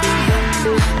 yeah,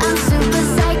 yeah. I'm super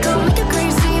psycho, make you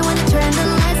crazy when I turn the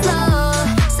lights low.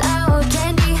 Sour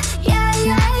candy, yeah,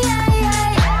 yeah, yeah,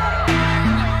 yeah,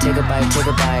 yeah. Take a bite, take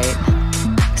a bite.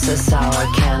 So sour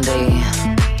candy.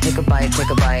 Take a bite, take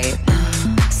a bite.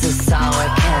 So sour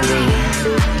candy.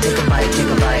 Take a bite, take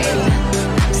a bite.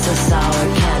 So sour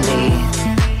candy.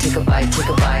 Take a bite, take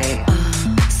a bite.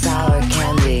 Sour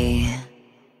candy.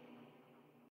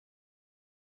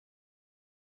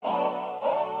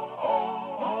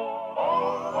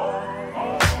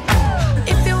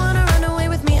 If you wanna run away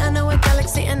with me, I know a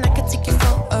galaxy and I could take you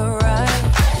for a ride.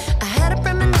 I had a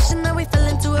premonition that we fell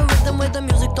into a rhythm where the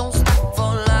music don't stop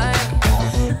for life.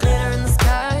 Glitter in the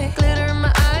sky, glitter in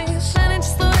my eyes, shining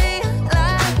just the way I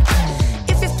like.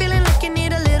 If you're feeling like you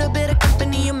need a little bit of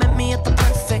company, you met me at the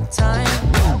perfect time.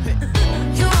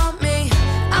 You want me,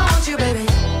 I want you, baby.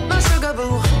 My sugar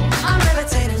boo, I'm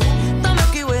levitating. The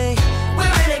Milky Way,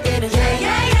 we're renegading. Yeah,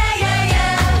 yeah, yeah, yeah,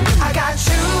 yeah. I got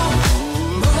you,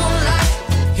 moonlight.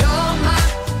 You're my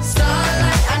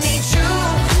starlight. I need you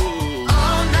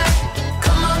all night.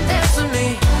 Come on, dance with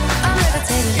me. I'm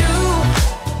levitating. You,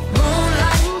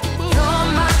 moonlight. You're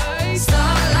my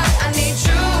starlight. I need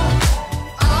you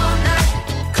all night.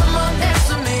 Come on, dance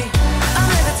with me. I'm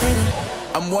levitating.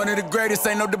 I'm one of the greatest,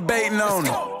 ain't no debating on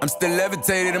it. I'm still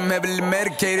levitated, I'm heavily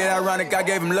medicated. Ironic, I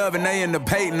gave him love and they end up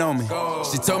hating on me.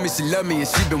 She told me she loved me and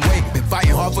she been waiting. Been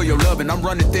fighting hard for your love and I'm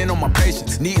running thin on my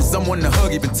patience. Needing someone to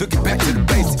hug, even took it back to the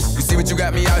basics. You see what you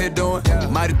got me out here doing?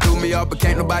 Might have threw me off, but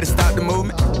can't nobody stop the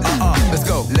movement. Let's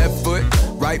go. Left foot,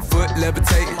 right foot,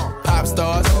 levitating. Pop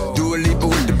stars, do a leap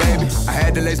with the baby. I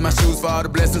had to lace my shoes for all the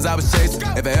blessings I was chasing.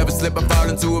 If I ever slip, I fall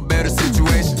into a better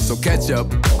situation. So catch up,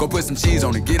 go put some cheese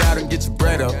on it, get out and get your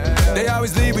bread up. They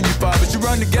always leave when you fall, but you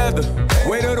run together.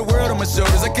 Weight of the world on my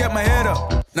shoulders, I kept my head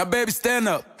up. Now baby, stand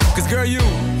up, cause girl, you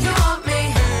want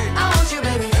me, I want you,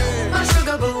 baby. My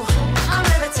sugar boo, I'm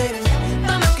levitating.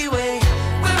 The Milky Way,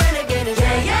 we're renegading.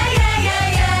 Yeah, yeah, yeah,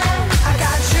 yeah, yeah. I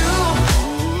got you,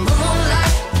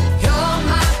 moonlight. You're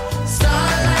my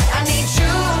starlight. I need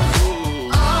you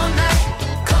all night.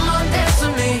 Come on, dance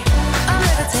with me. I'm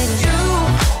levitating. You,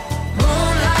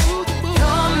 moonlight.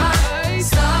 You're my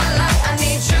starlight. I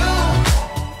need you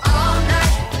all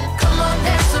night. Come on,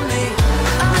 dance with me.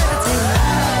 I'm levitating.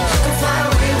 You can fly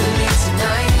away with me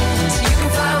tonight. So you can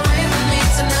fly away with me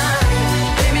tonight.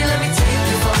 Baby, let me take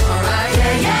you for a ride.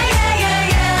 Yeah, yeah, yeah,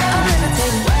 yeah, yeah. I'm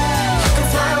levitating. You can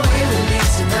fly away with me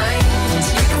tonight.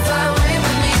 So you can fly away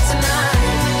with me tonight.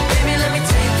 Baby, let me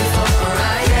take you for a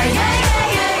ride. Yeah, yeah,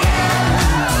 yeah, yeah,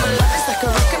 yeah. My love is like a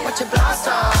rocket, watch it blast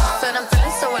off. And I'm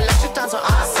feeling so electric, down so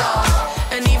awesome.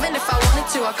 And even if I wanted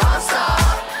to, I can't stop.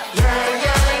 Yeah,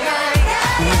 yeah, yeah, yeah,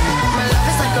 yeah. My love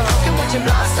is like a rocket, watch it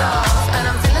blast off. And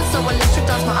I'm feeling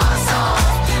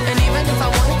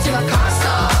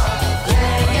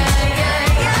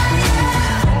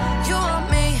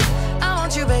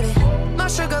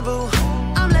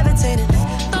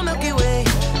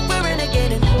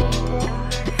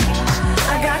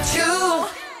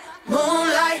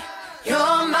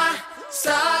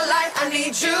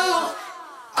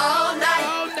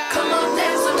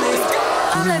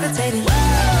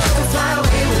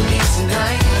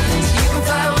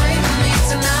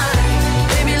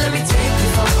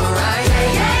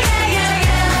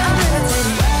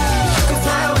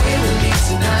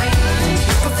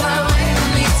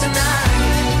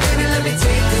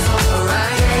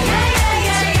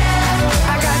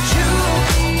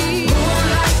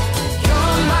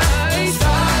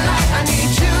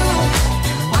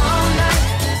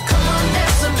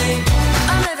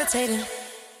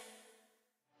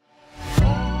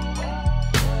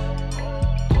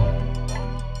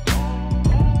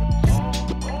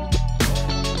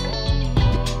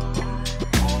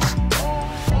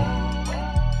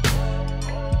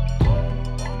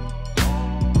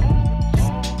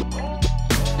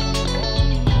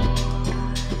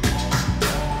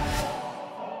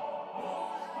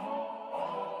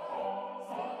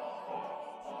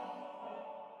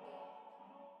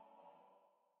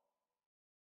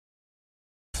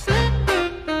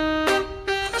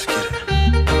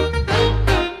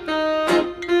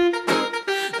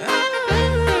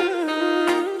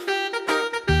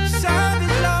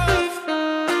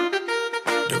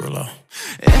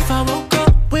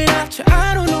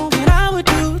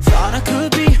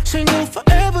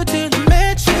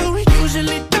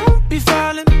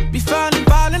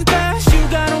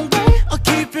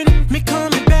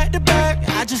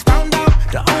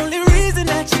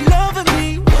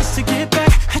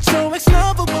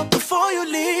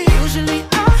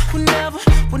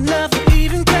never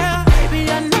even care. Baby,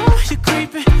 I know you're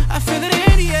creeping, I feel it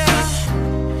in the air.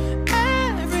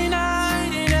 Every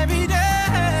night and every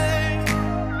day,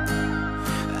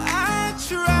 I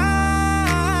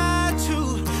try to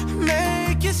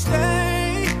make you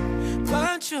stay,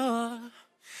 but you're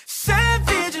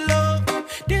savage love.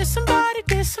 Did somebody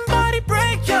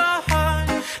break your heart?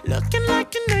 Looking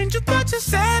like an angel, but you're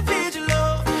savage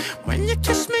love. When you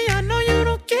kiss me, I know you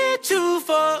don't get two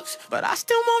fucks, but I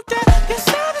still want that. You're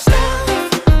savage love.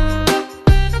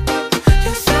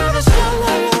 You're savage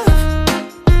love.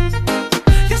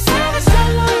 You're savage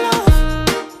love.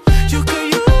 You could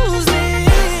use me,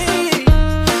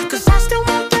 'cause I still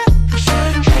want that.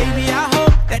 Baby, I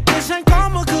hope that this ain't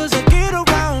karma, 'cause I get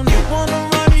around. You wanna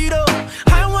run it up,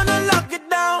 I wanna lock it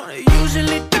down.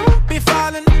 Usually don't be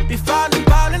falling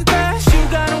fast. You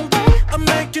got a way of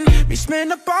making me spend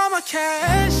up all my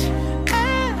cash.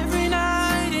 Every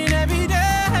night and every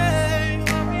day,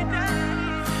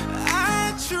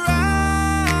 I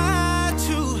try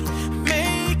to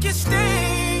make you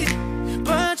stay,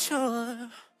 but you're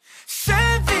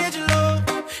savage love.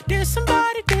 Did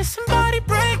somebody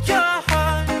break your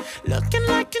heart? Looking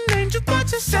like an angel, but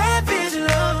you're savage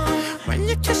love. When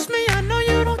you kiss me, I know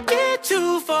you don't get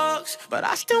two fucks, but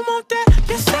I still want that.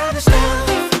 You're savage love.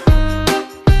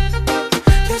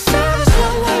 You're savage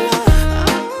love.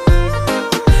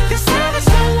 You're savage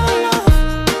love.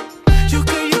 You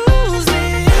could use me,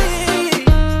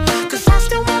 'cause I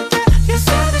still want that. You're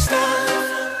savage love.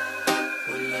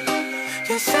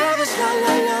 You're savage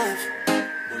love.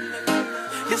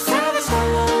 You're savage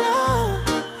love.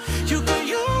 You could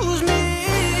use me,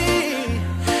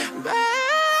 baby.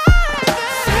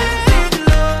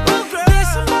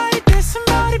 Did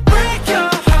somebody break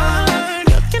your heart?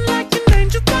 Looking like an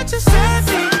angel, but you're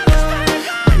savage.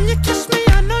 When you kiss me,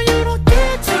 I know you don't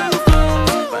get two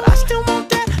fucks, but I still want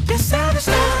that. You're savage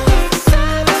love.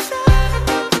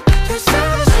 You're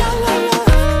savage love.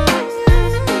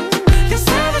 You're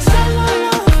savage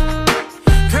love.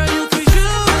 Girl, you could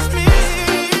use me,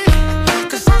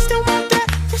 'cause I still want that.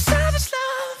 You're savage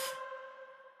love.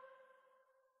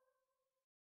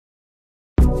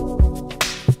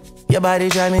 Your body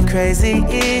drive me crazy.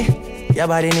 Your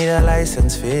body need a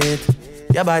license fit.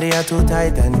 Your body are too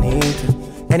tight and neat.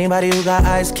 Anybody who got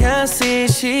eyes can't see.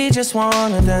 She just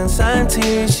wanna dance and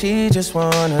tease. She just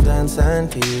wanna dance and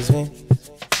tease me.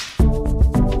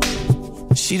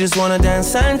 She just wanna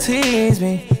dance and tease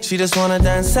me. She just wanna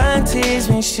dance and tease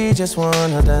me. She just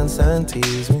wanna dance and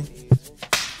tease me.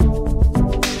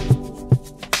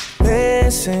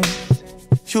 Listen,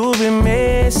 you've been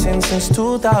missing since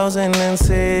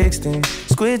 2016.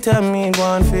 Squid tell me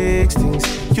one fix things.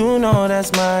 You know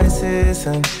that's my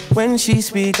assistant. When she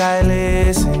speak, I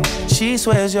listen. She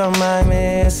swears you're my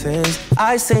missus.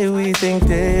 I say we think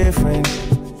different.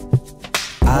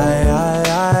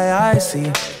 I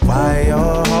see why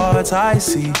your heart's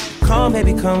icy. Come,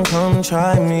 baby, come,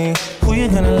 try me. Who you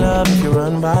gonna love if you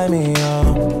run by me, oh?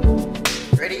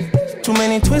 Ready? Too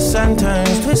many twists and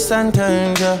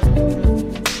turns, yeah.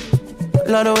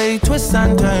 Lot of way twist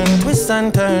and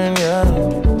turn, yeah.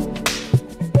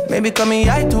 Maybe call me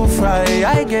I too fry,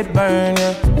 I get burned,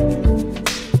 yeah.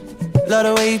 Lot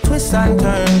of way twist and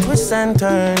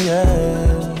turn, yeah.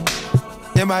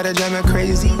 Your body drive me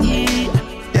crazy.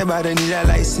 Your body need a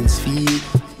license fee.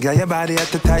 Got your body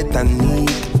at the tight and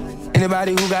neat.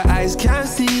 Anybody who got eyes can't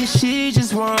see. She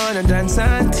just wanna dance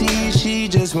and tease. She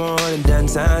just wanna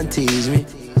dance and tease me.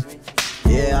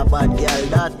 Yeah, bad girl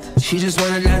that. She just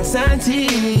wanna dance and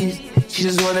tease. She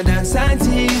just wanna dance and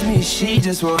tease me. She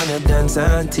just wanna dance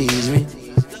and tease me.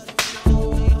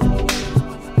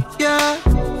 Yeah,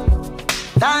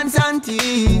 dance and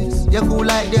tease. You cool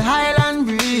like the Highland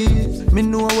breeze. Me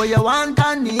know what you want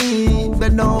and need.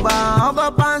 Bend over, hug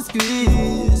up and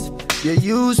squeeze. You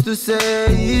used to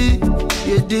say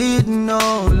you didn't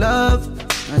know love.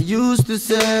 I used to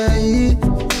say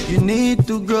you need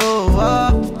to grow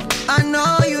up. I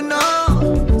know you know.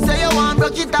 Say you want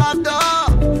block it off though.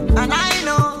 And I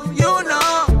know, you know.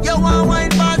 You want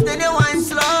wine fast and you wine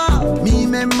slow. Me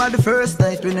remember the first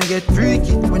night when I get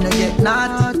freaky, when I get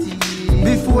naughty.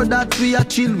 Before that we a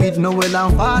chill with Noel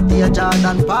and party, a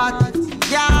Jordan party.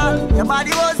 Yeah, your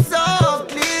body was so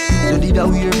clean. You did a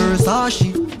weird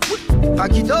Versace.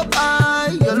 Pack it up high,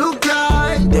 you look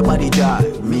right. Your body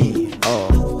drive me,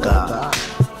 oh God.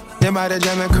 Your body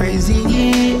drive me crazy.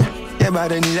 Your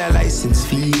body need a license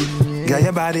fee. Got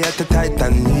your body at the tight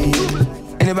and neat.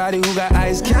 Anybody who got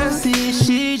eyes can't see.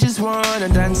 She just wanna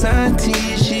dance and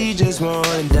tease. She just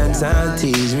wanna dance and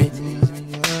tease me.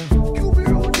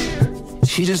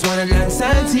 She just wanna dance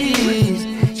and tease.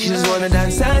 She just wanna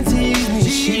dance and tease me.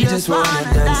 She just wanna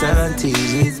dance and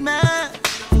tease me.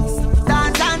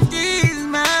 Dance and tease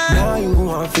me. Now you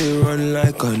want to run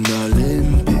like an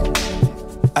Olympic.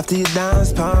 After you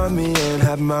dance on me and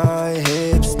have my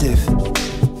hips stiff.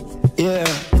 Yeah.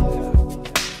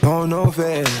 No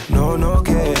fair, no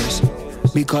cares.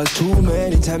 Because too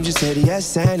many times you said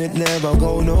yes and it never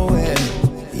go nowhere.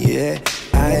 Yeah,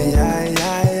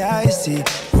 I see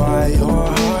why your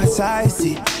heart's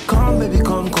icy. Come baby,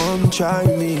 come try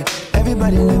me.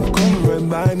 Everybody never come right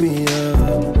by me,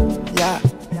 yeah.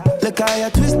 Look how you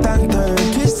twist and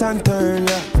turn,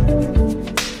 yeah.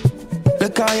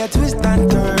 Look how you twist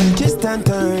and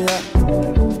turn, yeah.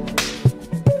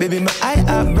 Baby, my eye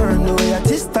up burn the way you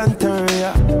twist and turn,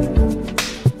 yeah.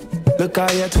 Look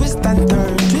how you twist and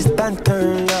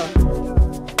turn, yeah.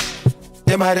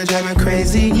 Your body drive me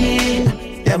crazy, yeah.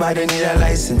 Your body need a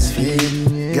license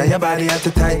fee. Got your body at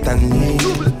the tight and neat.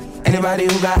 Anybody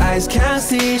who got eyes can't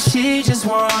see. She just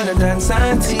wanna dance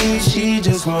and tease. She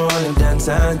just wanna dance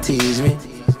and tease me.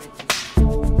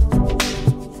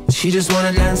 She just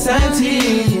wanna dance and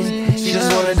tease. She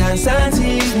just wanna dance and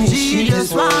tease me. She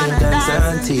just wanna dance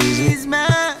and tease me.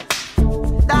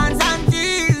 Dance and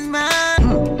tease me.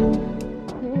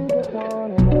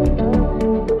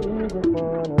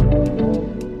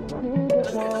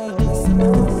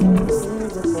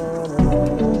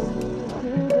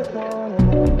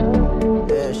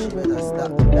 Yeah, she better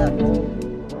stop that.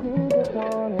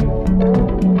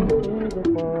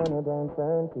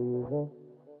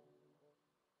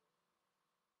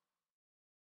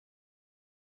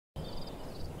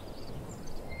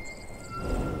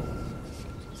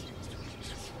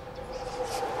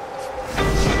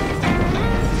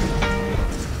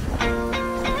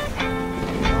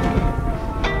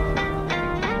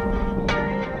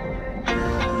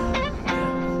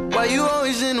 Why you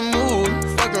always in the mood?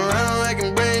 Fuck around like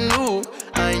I'm brand new.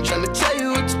 I ain't tryna tell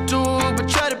you what to do, but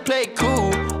try to play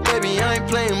cool. Baby, I ain't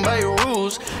playing by your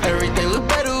rules. Everything look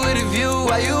better with a view.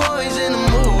 Why you always in the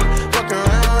mood? Fuck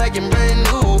around like I'm brand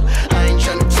new. I ain't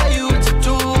tryna tell you what to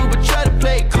do, but try to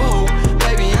play cool.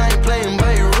 Baby, I ain't playing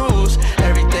by your rules.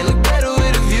 Everything look better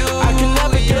with a view. I can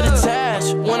never get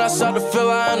attached. When I start to feel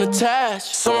I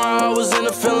unattached, somehow I was in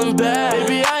a feeling bad.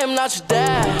 Baby, I am not your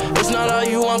dad. It's not all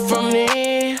you want from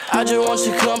me. I just want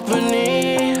your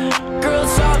company. Girl,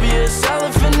 it's obvious,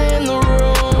 elephant in the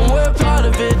room. We're part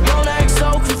of it, don't act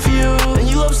so confused. And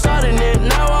you love starting it,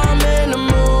 now I'm in the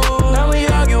mood. Now we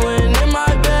arguing in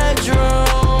my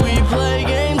bedroom. We play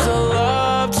games of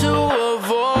love to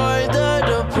avoid the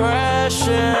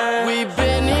depression. We've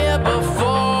been here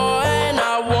before and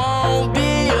I won't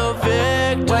be a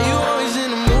victim. Why you always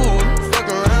in the mood? Fuck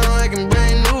around like I'm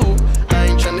brand new. I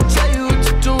ain't tryna tell you what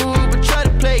to do, but try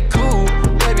to play cool.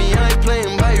 Baby, I ain't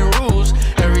playing by your rules.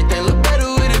 Everything look better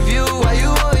with a view. Why you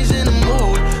always in the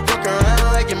mood? Fuck around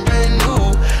like I'm brand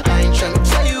new. I ain't tryna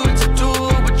tell you what to do,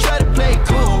 but try to play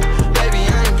cool. Baby,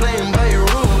 I ain't playing by your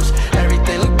rules.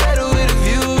 Everything look better with a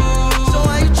view. So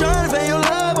why you tryna pay your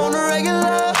love on the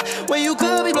regular when you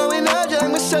could be blowing up just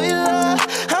like my cellular?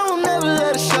 I won't never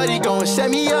let a shorty go and set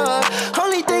me up.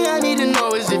 Only thing I need to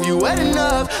know is if you wet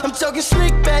enough. I'm talking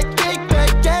slick back, kick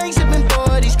back, gang sipping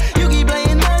 40s. You keep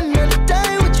playing another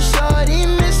day with your shorty.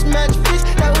 Mismatch fish,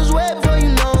 that was way before you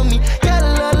know me. Got a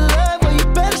lot of love, but you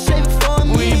better save it for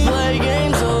me. We play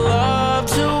games of love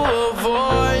to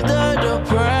avoid the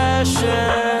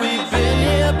depression. We've been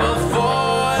here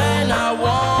before and I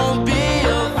won't be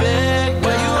a victim.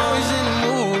 Why you always in the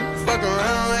mood? Fuck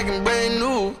around like I'm brand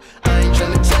new. I ain't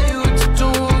tryna tell you what to do,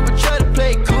 but try to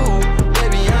play cool.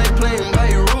 Baby, I ain't playing by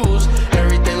your rules.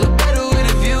 Everything look better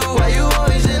with a view. Why you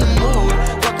always in the mood?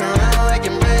 Fuck around like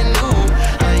I'm brand new.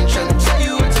 I ain't tryna tell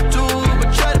you what to do, but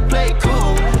try to play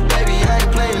cool. Baby, I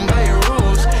ain't playing by your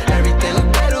rules. Everything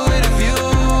look better with a view,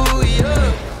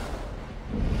 yeah.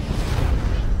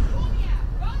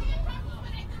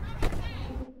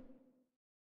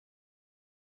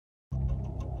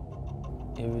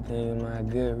 Everything in my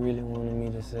gut really wanted me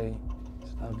to say,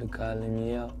 stop it calling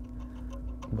me out.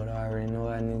 But I already know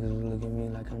how niggas would look at me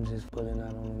like I'm just pulling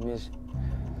out on a mission.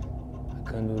 I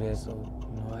couldn't do that, so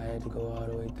I had to go all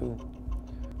the way through.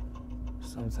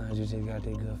 Sometimes you just got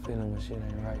that good feeling when shit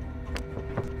ain't right.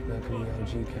 Luckily,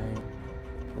 OG came,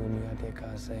 pulled me out that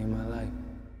car, saved my life.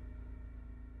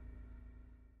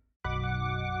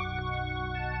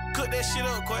 Cook that shit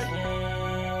up, Quay.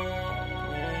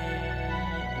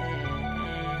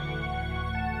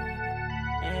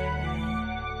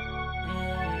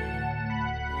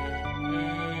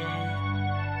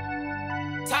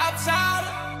 Top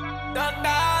shotter, done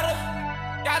daughter,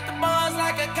 got the bars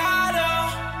like a Carter.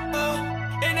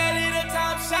 And that little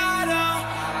top shotter,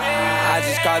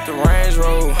 just got the Range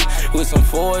Rover with some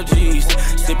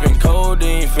 4Gs. Sipping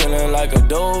codeine, feeling like a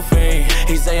dolphin.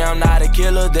 He say I'm not a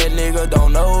killer, that nigga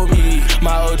don't know me.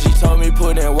 My OG told me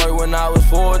put in work when I was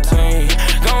 14.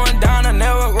 Going down a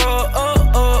narrow road,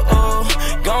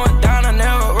 going down a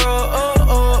narrow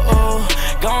road,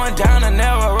 going down a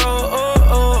narrow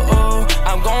road,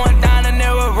 I'm going down a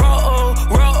narrow road,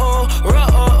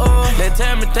 They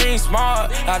tell me things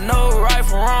smart, I know right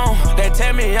from wrong. They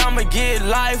tell me I'ma get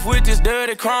life with this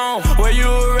dirty chrome. Where you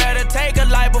would rather take a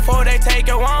life before they take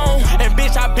it wrong. And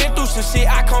bitch, I been through some shit,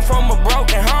 I come from a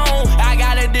broken home. I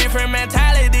got a different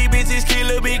mentality, bitches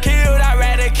kill or be killed. I'd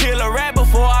rather kill a rat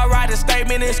before I write a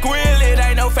statement and squeal. It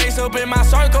ain't no face up in my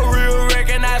circle, real,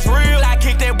 recognize real. I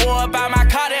kicked that boy up by my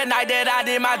car that night that I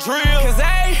did my drill. Cause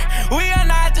hey, we are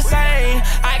not the same.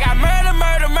 I got murder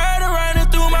running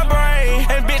through my brain.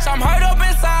 And bitch, I'm hurt up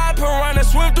inside, piranha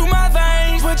swim through my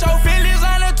veins. Put your feelings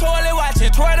on the toilet, watch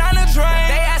it pour down the drain.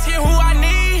 They asking who I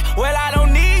need, well I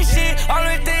don't need shit.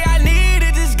 Only thing I need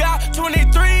is this Glock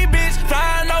 23, bitch.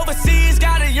 Flying overseas,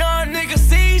 got a young nigga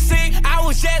seasick. I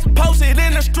was just posted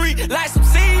in the street like some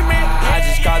cement. I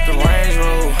just got the Range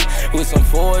Rover with some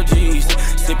 4Gs.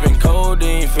 Sipping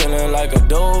codeine, feeling like a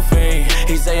dolphin.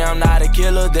 He say I'm not a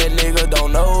killer, that nigga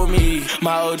don't know me.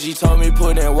 My OG told me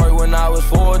put in work when I was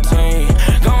 14.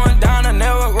 Going down a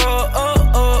narrow road,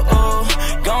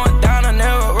 going down a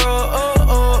narrow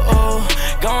road,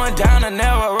 going down a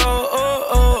narrow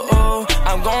road,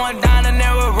 I'm going down a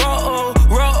narrow road,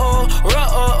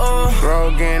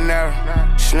 road getting narrow,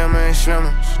 slimmer and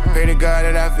slimmer. Pray to God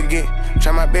that I forget,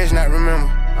 try my best not remember.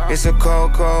 It's a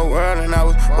cold, cold world and I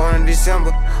was born in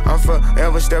December. I'm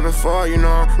forever stepping forward, you know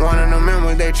I'm one of the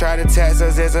members. They try to tax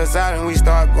us as us out and we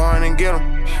start going and get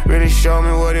them. Really show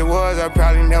me what it was, I'll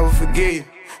probably never forget you.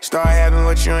 Start having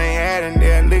what you ain't had and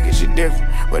they'll look at you different.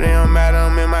 But it don't matter,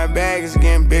 I'm in my bag, it's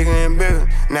getting bigger and bigger.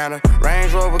 Now the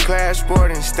Range Rover class sport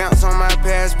and stamps on my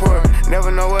passport. Never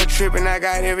know what trippin', I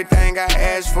got everything I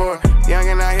asked for.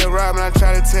 Youngin' out here robbing, I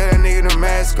try to tell that nigga to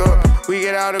mask up. We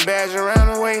get all the bags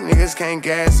around the way, niggas can't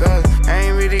gas us. I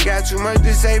ain't really got too much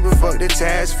to say, but fuck the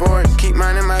task force. Keep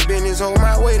minding my business, hold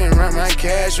my weight and run my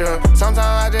cash up. Sometimes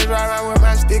I just ride around with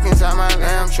my stick inside my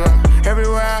lamb truck.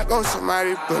 Everywhere I go,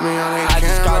 somebody put me on their camera. I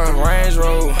just got the Range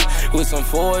Rover with some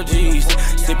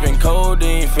 4Gs. Sipping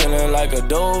codeine, feeling like a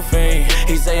dolphin.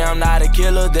 He say I'm not a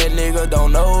killer, that nigga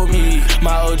don't know me.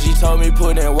 My OG told me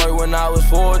put in work when I was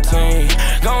 14.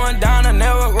 Going down a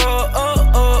narrow road,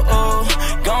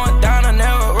 going down a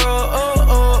narrow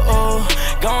road,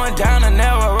 going down a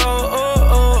narrow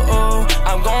road,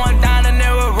 I'm going down a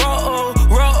narrow road,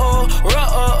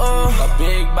 a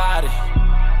big body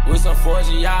with some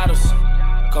 4G autos,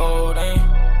 codeine,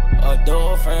 a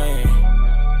dolphin.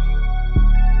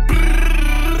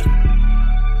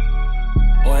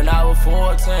 When I was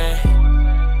 14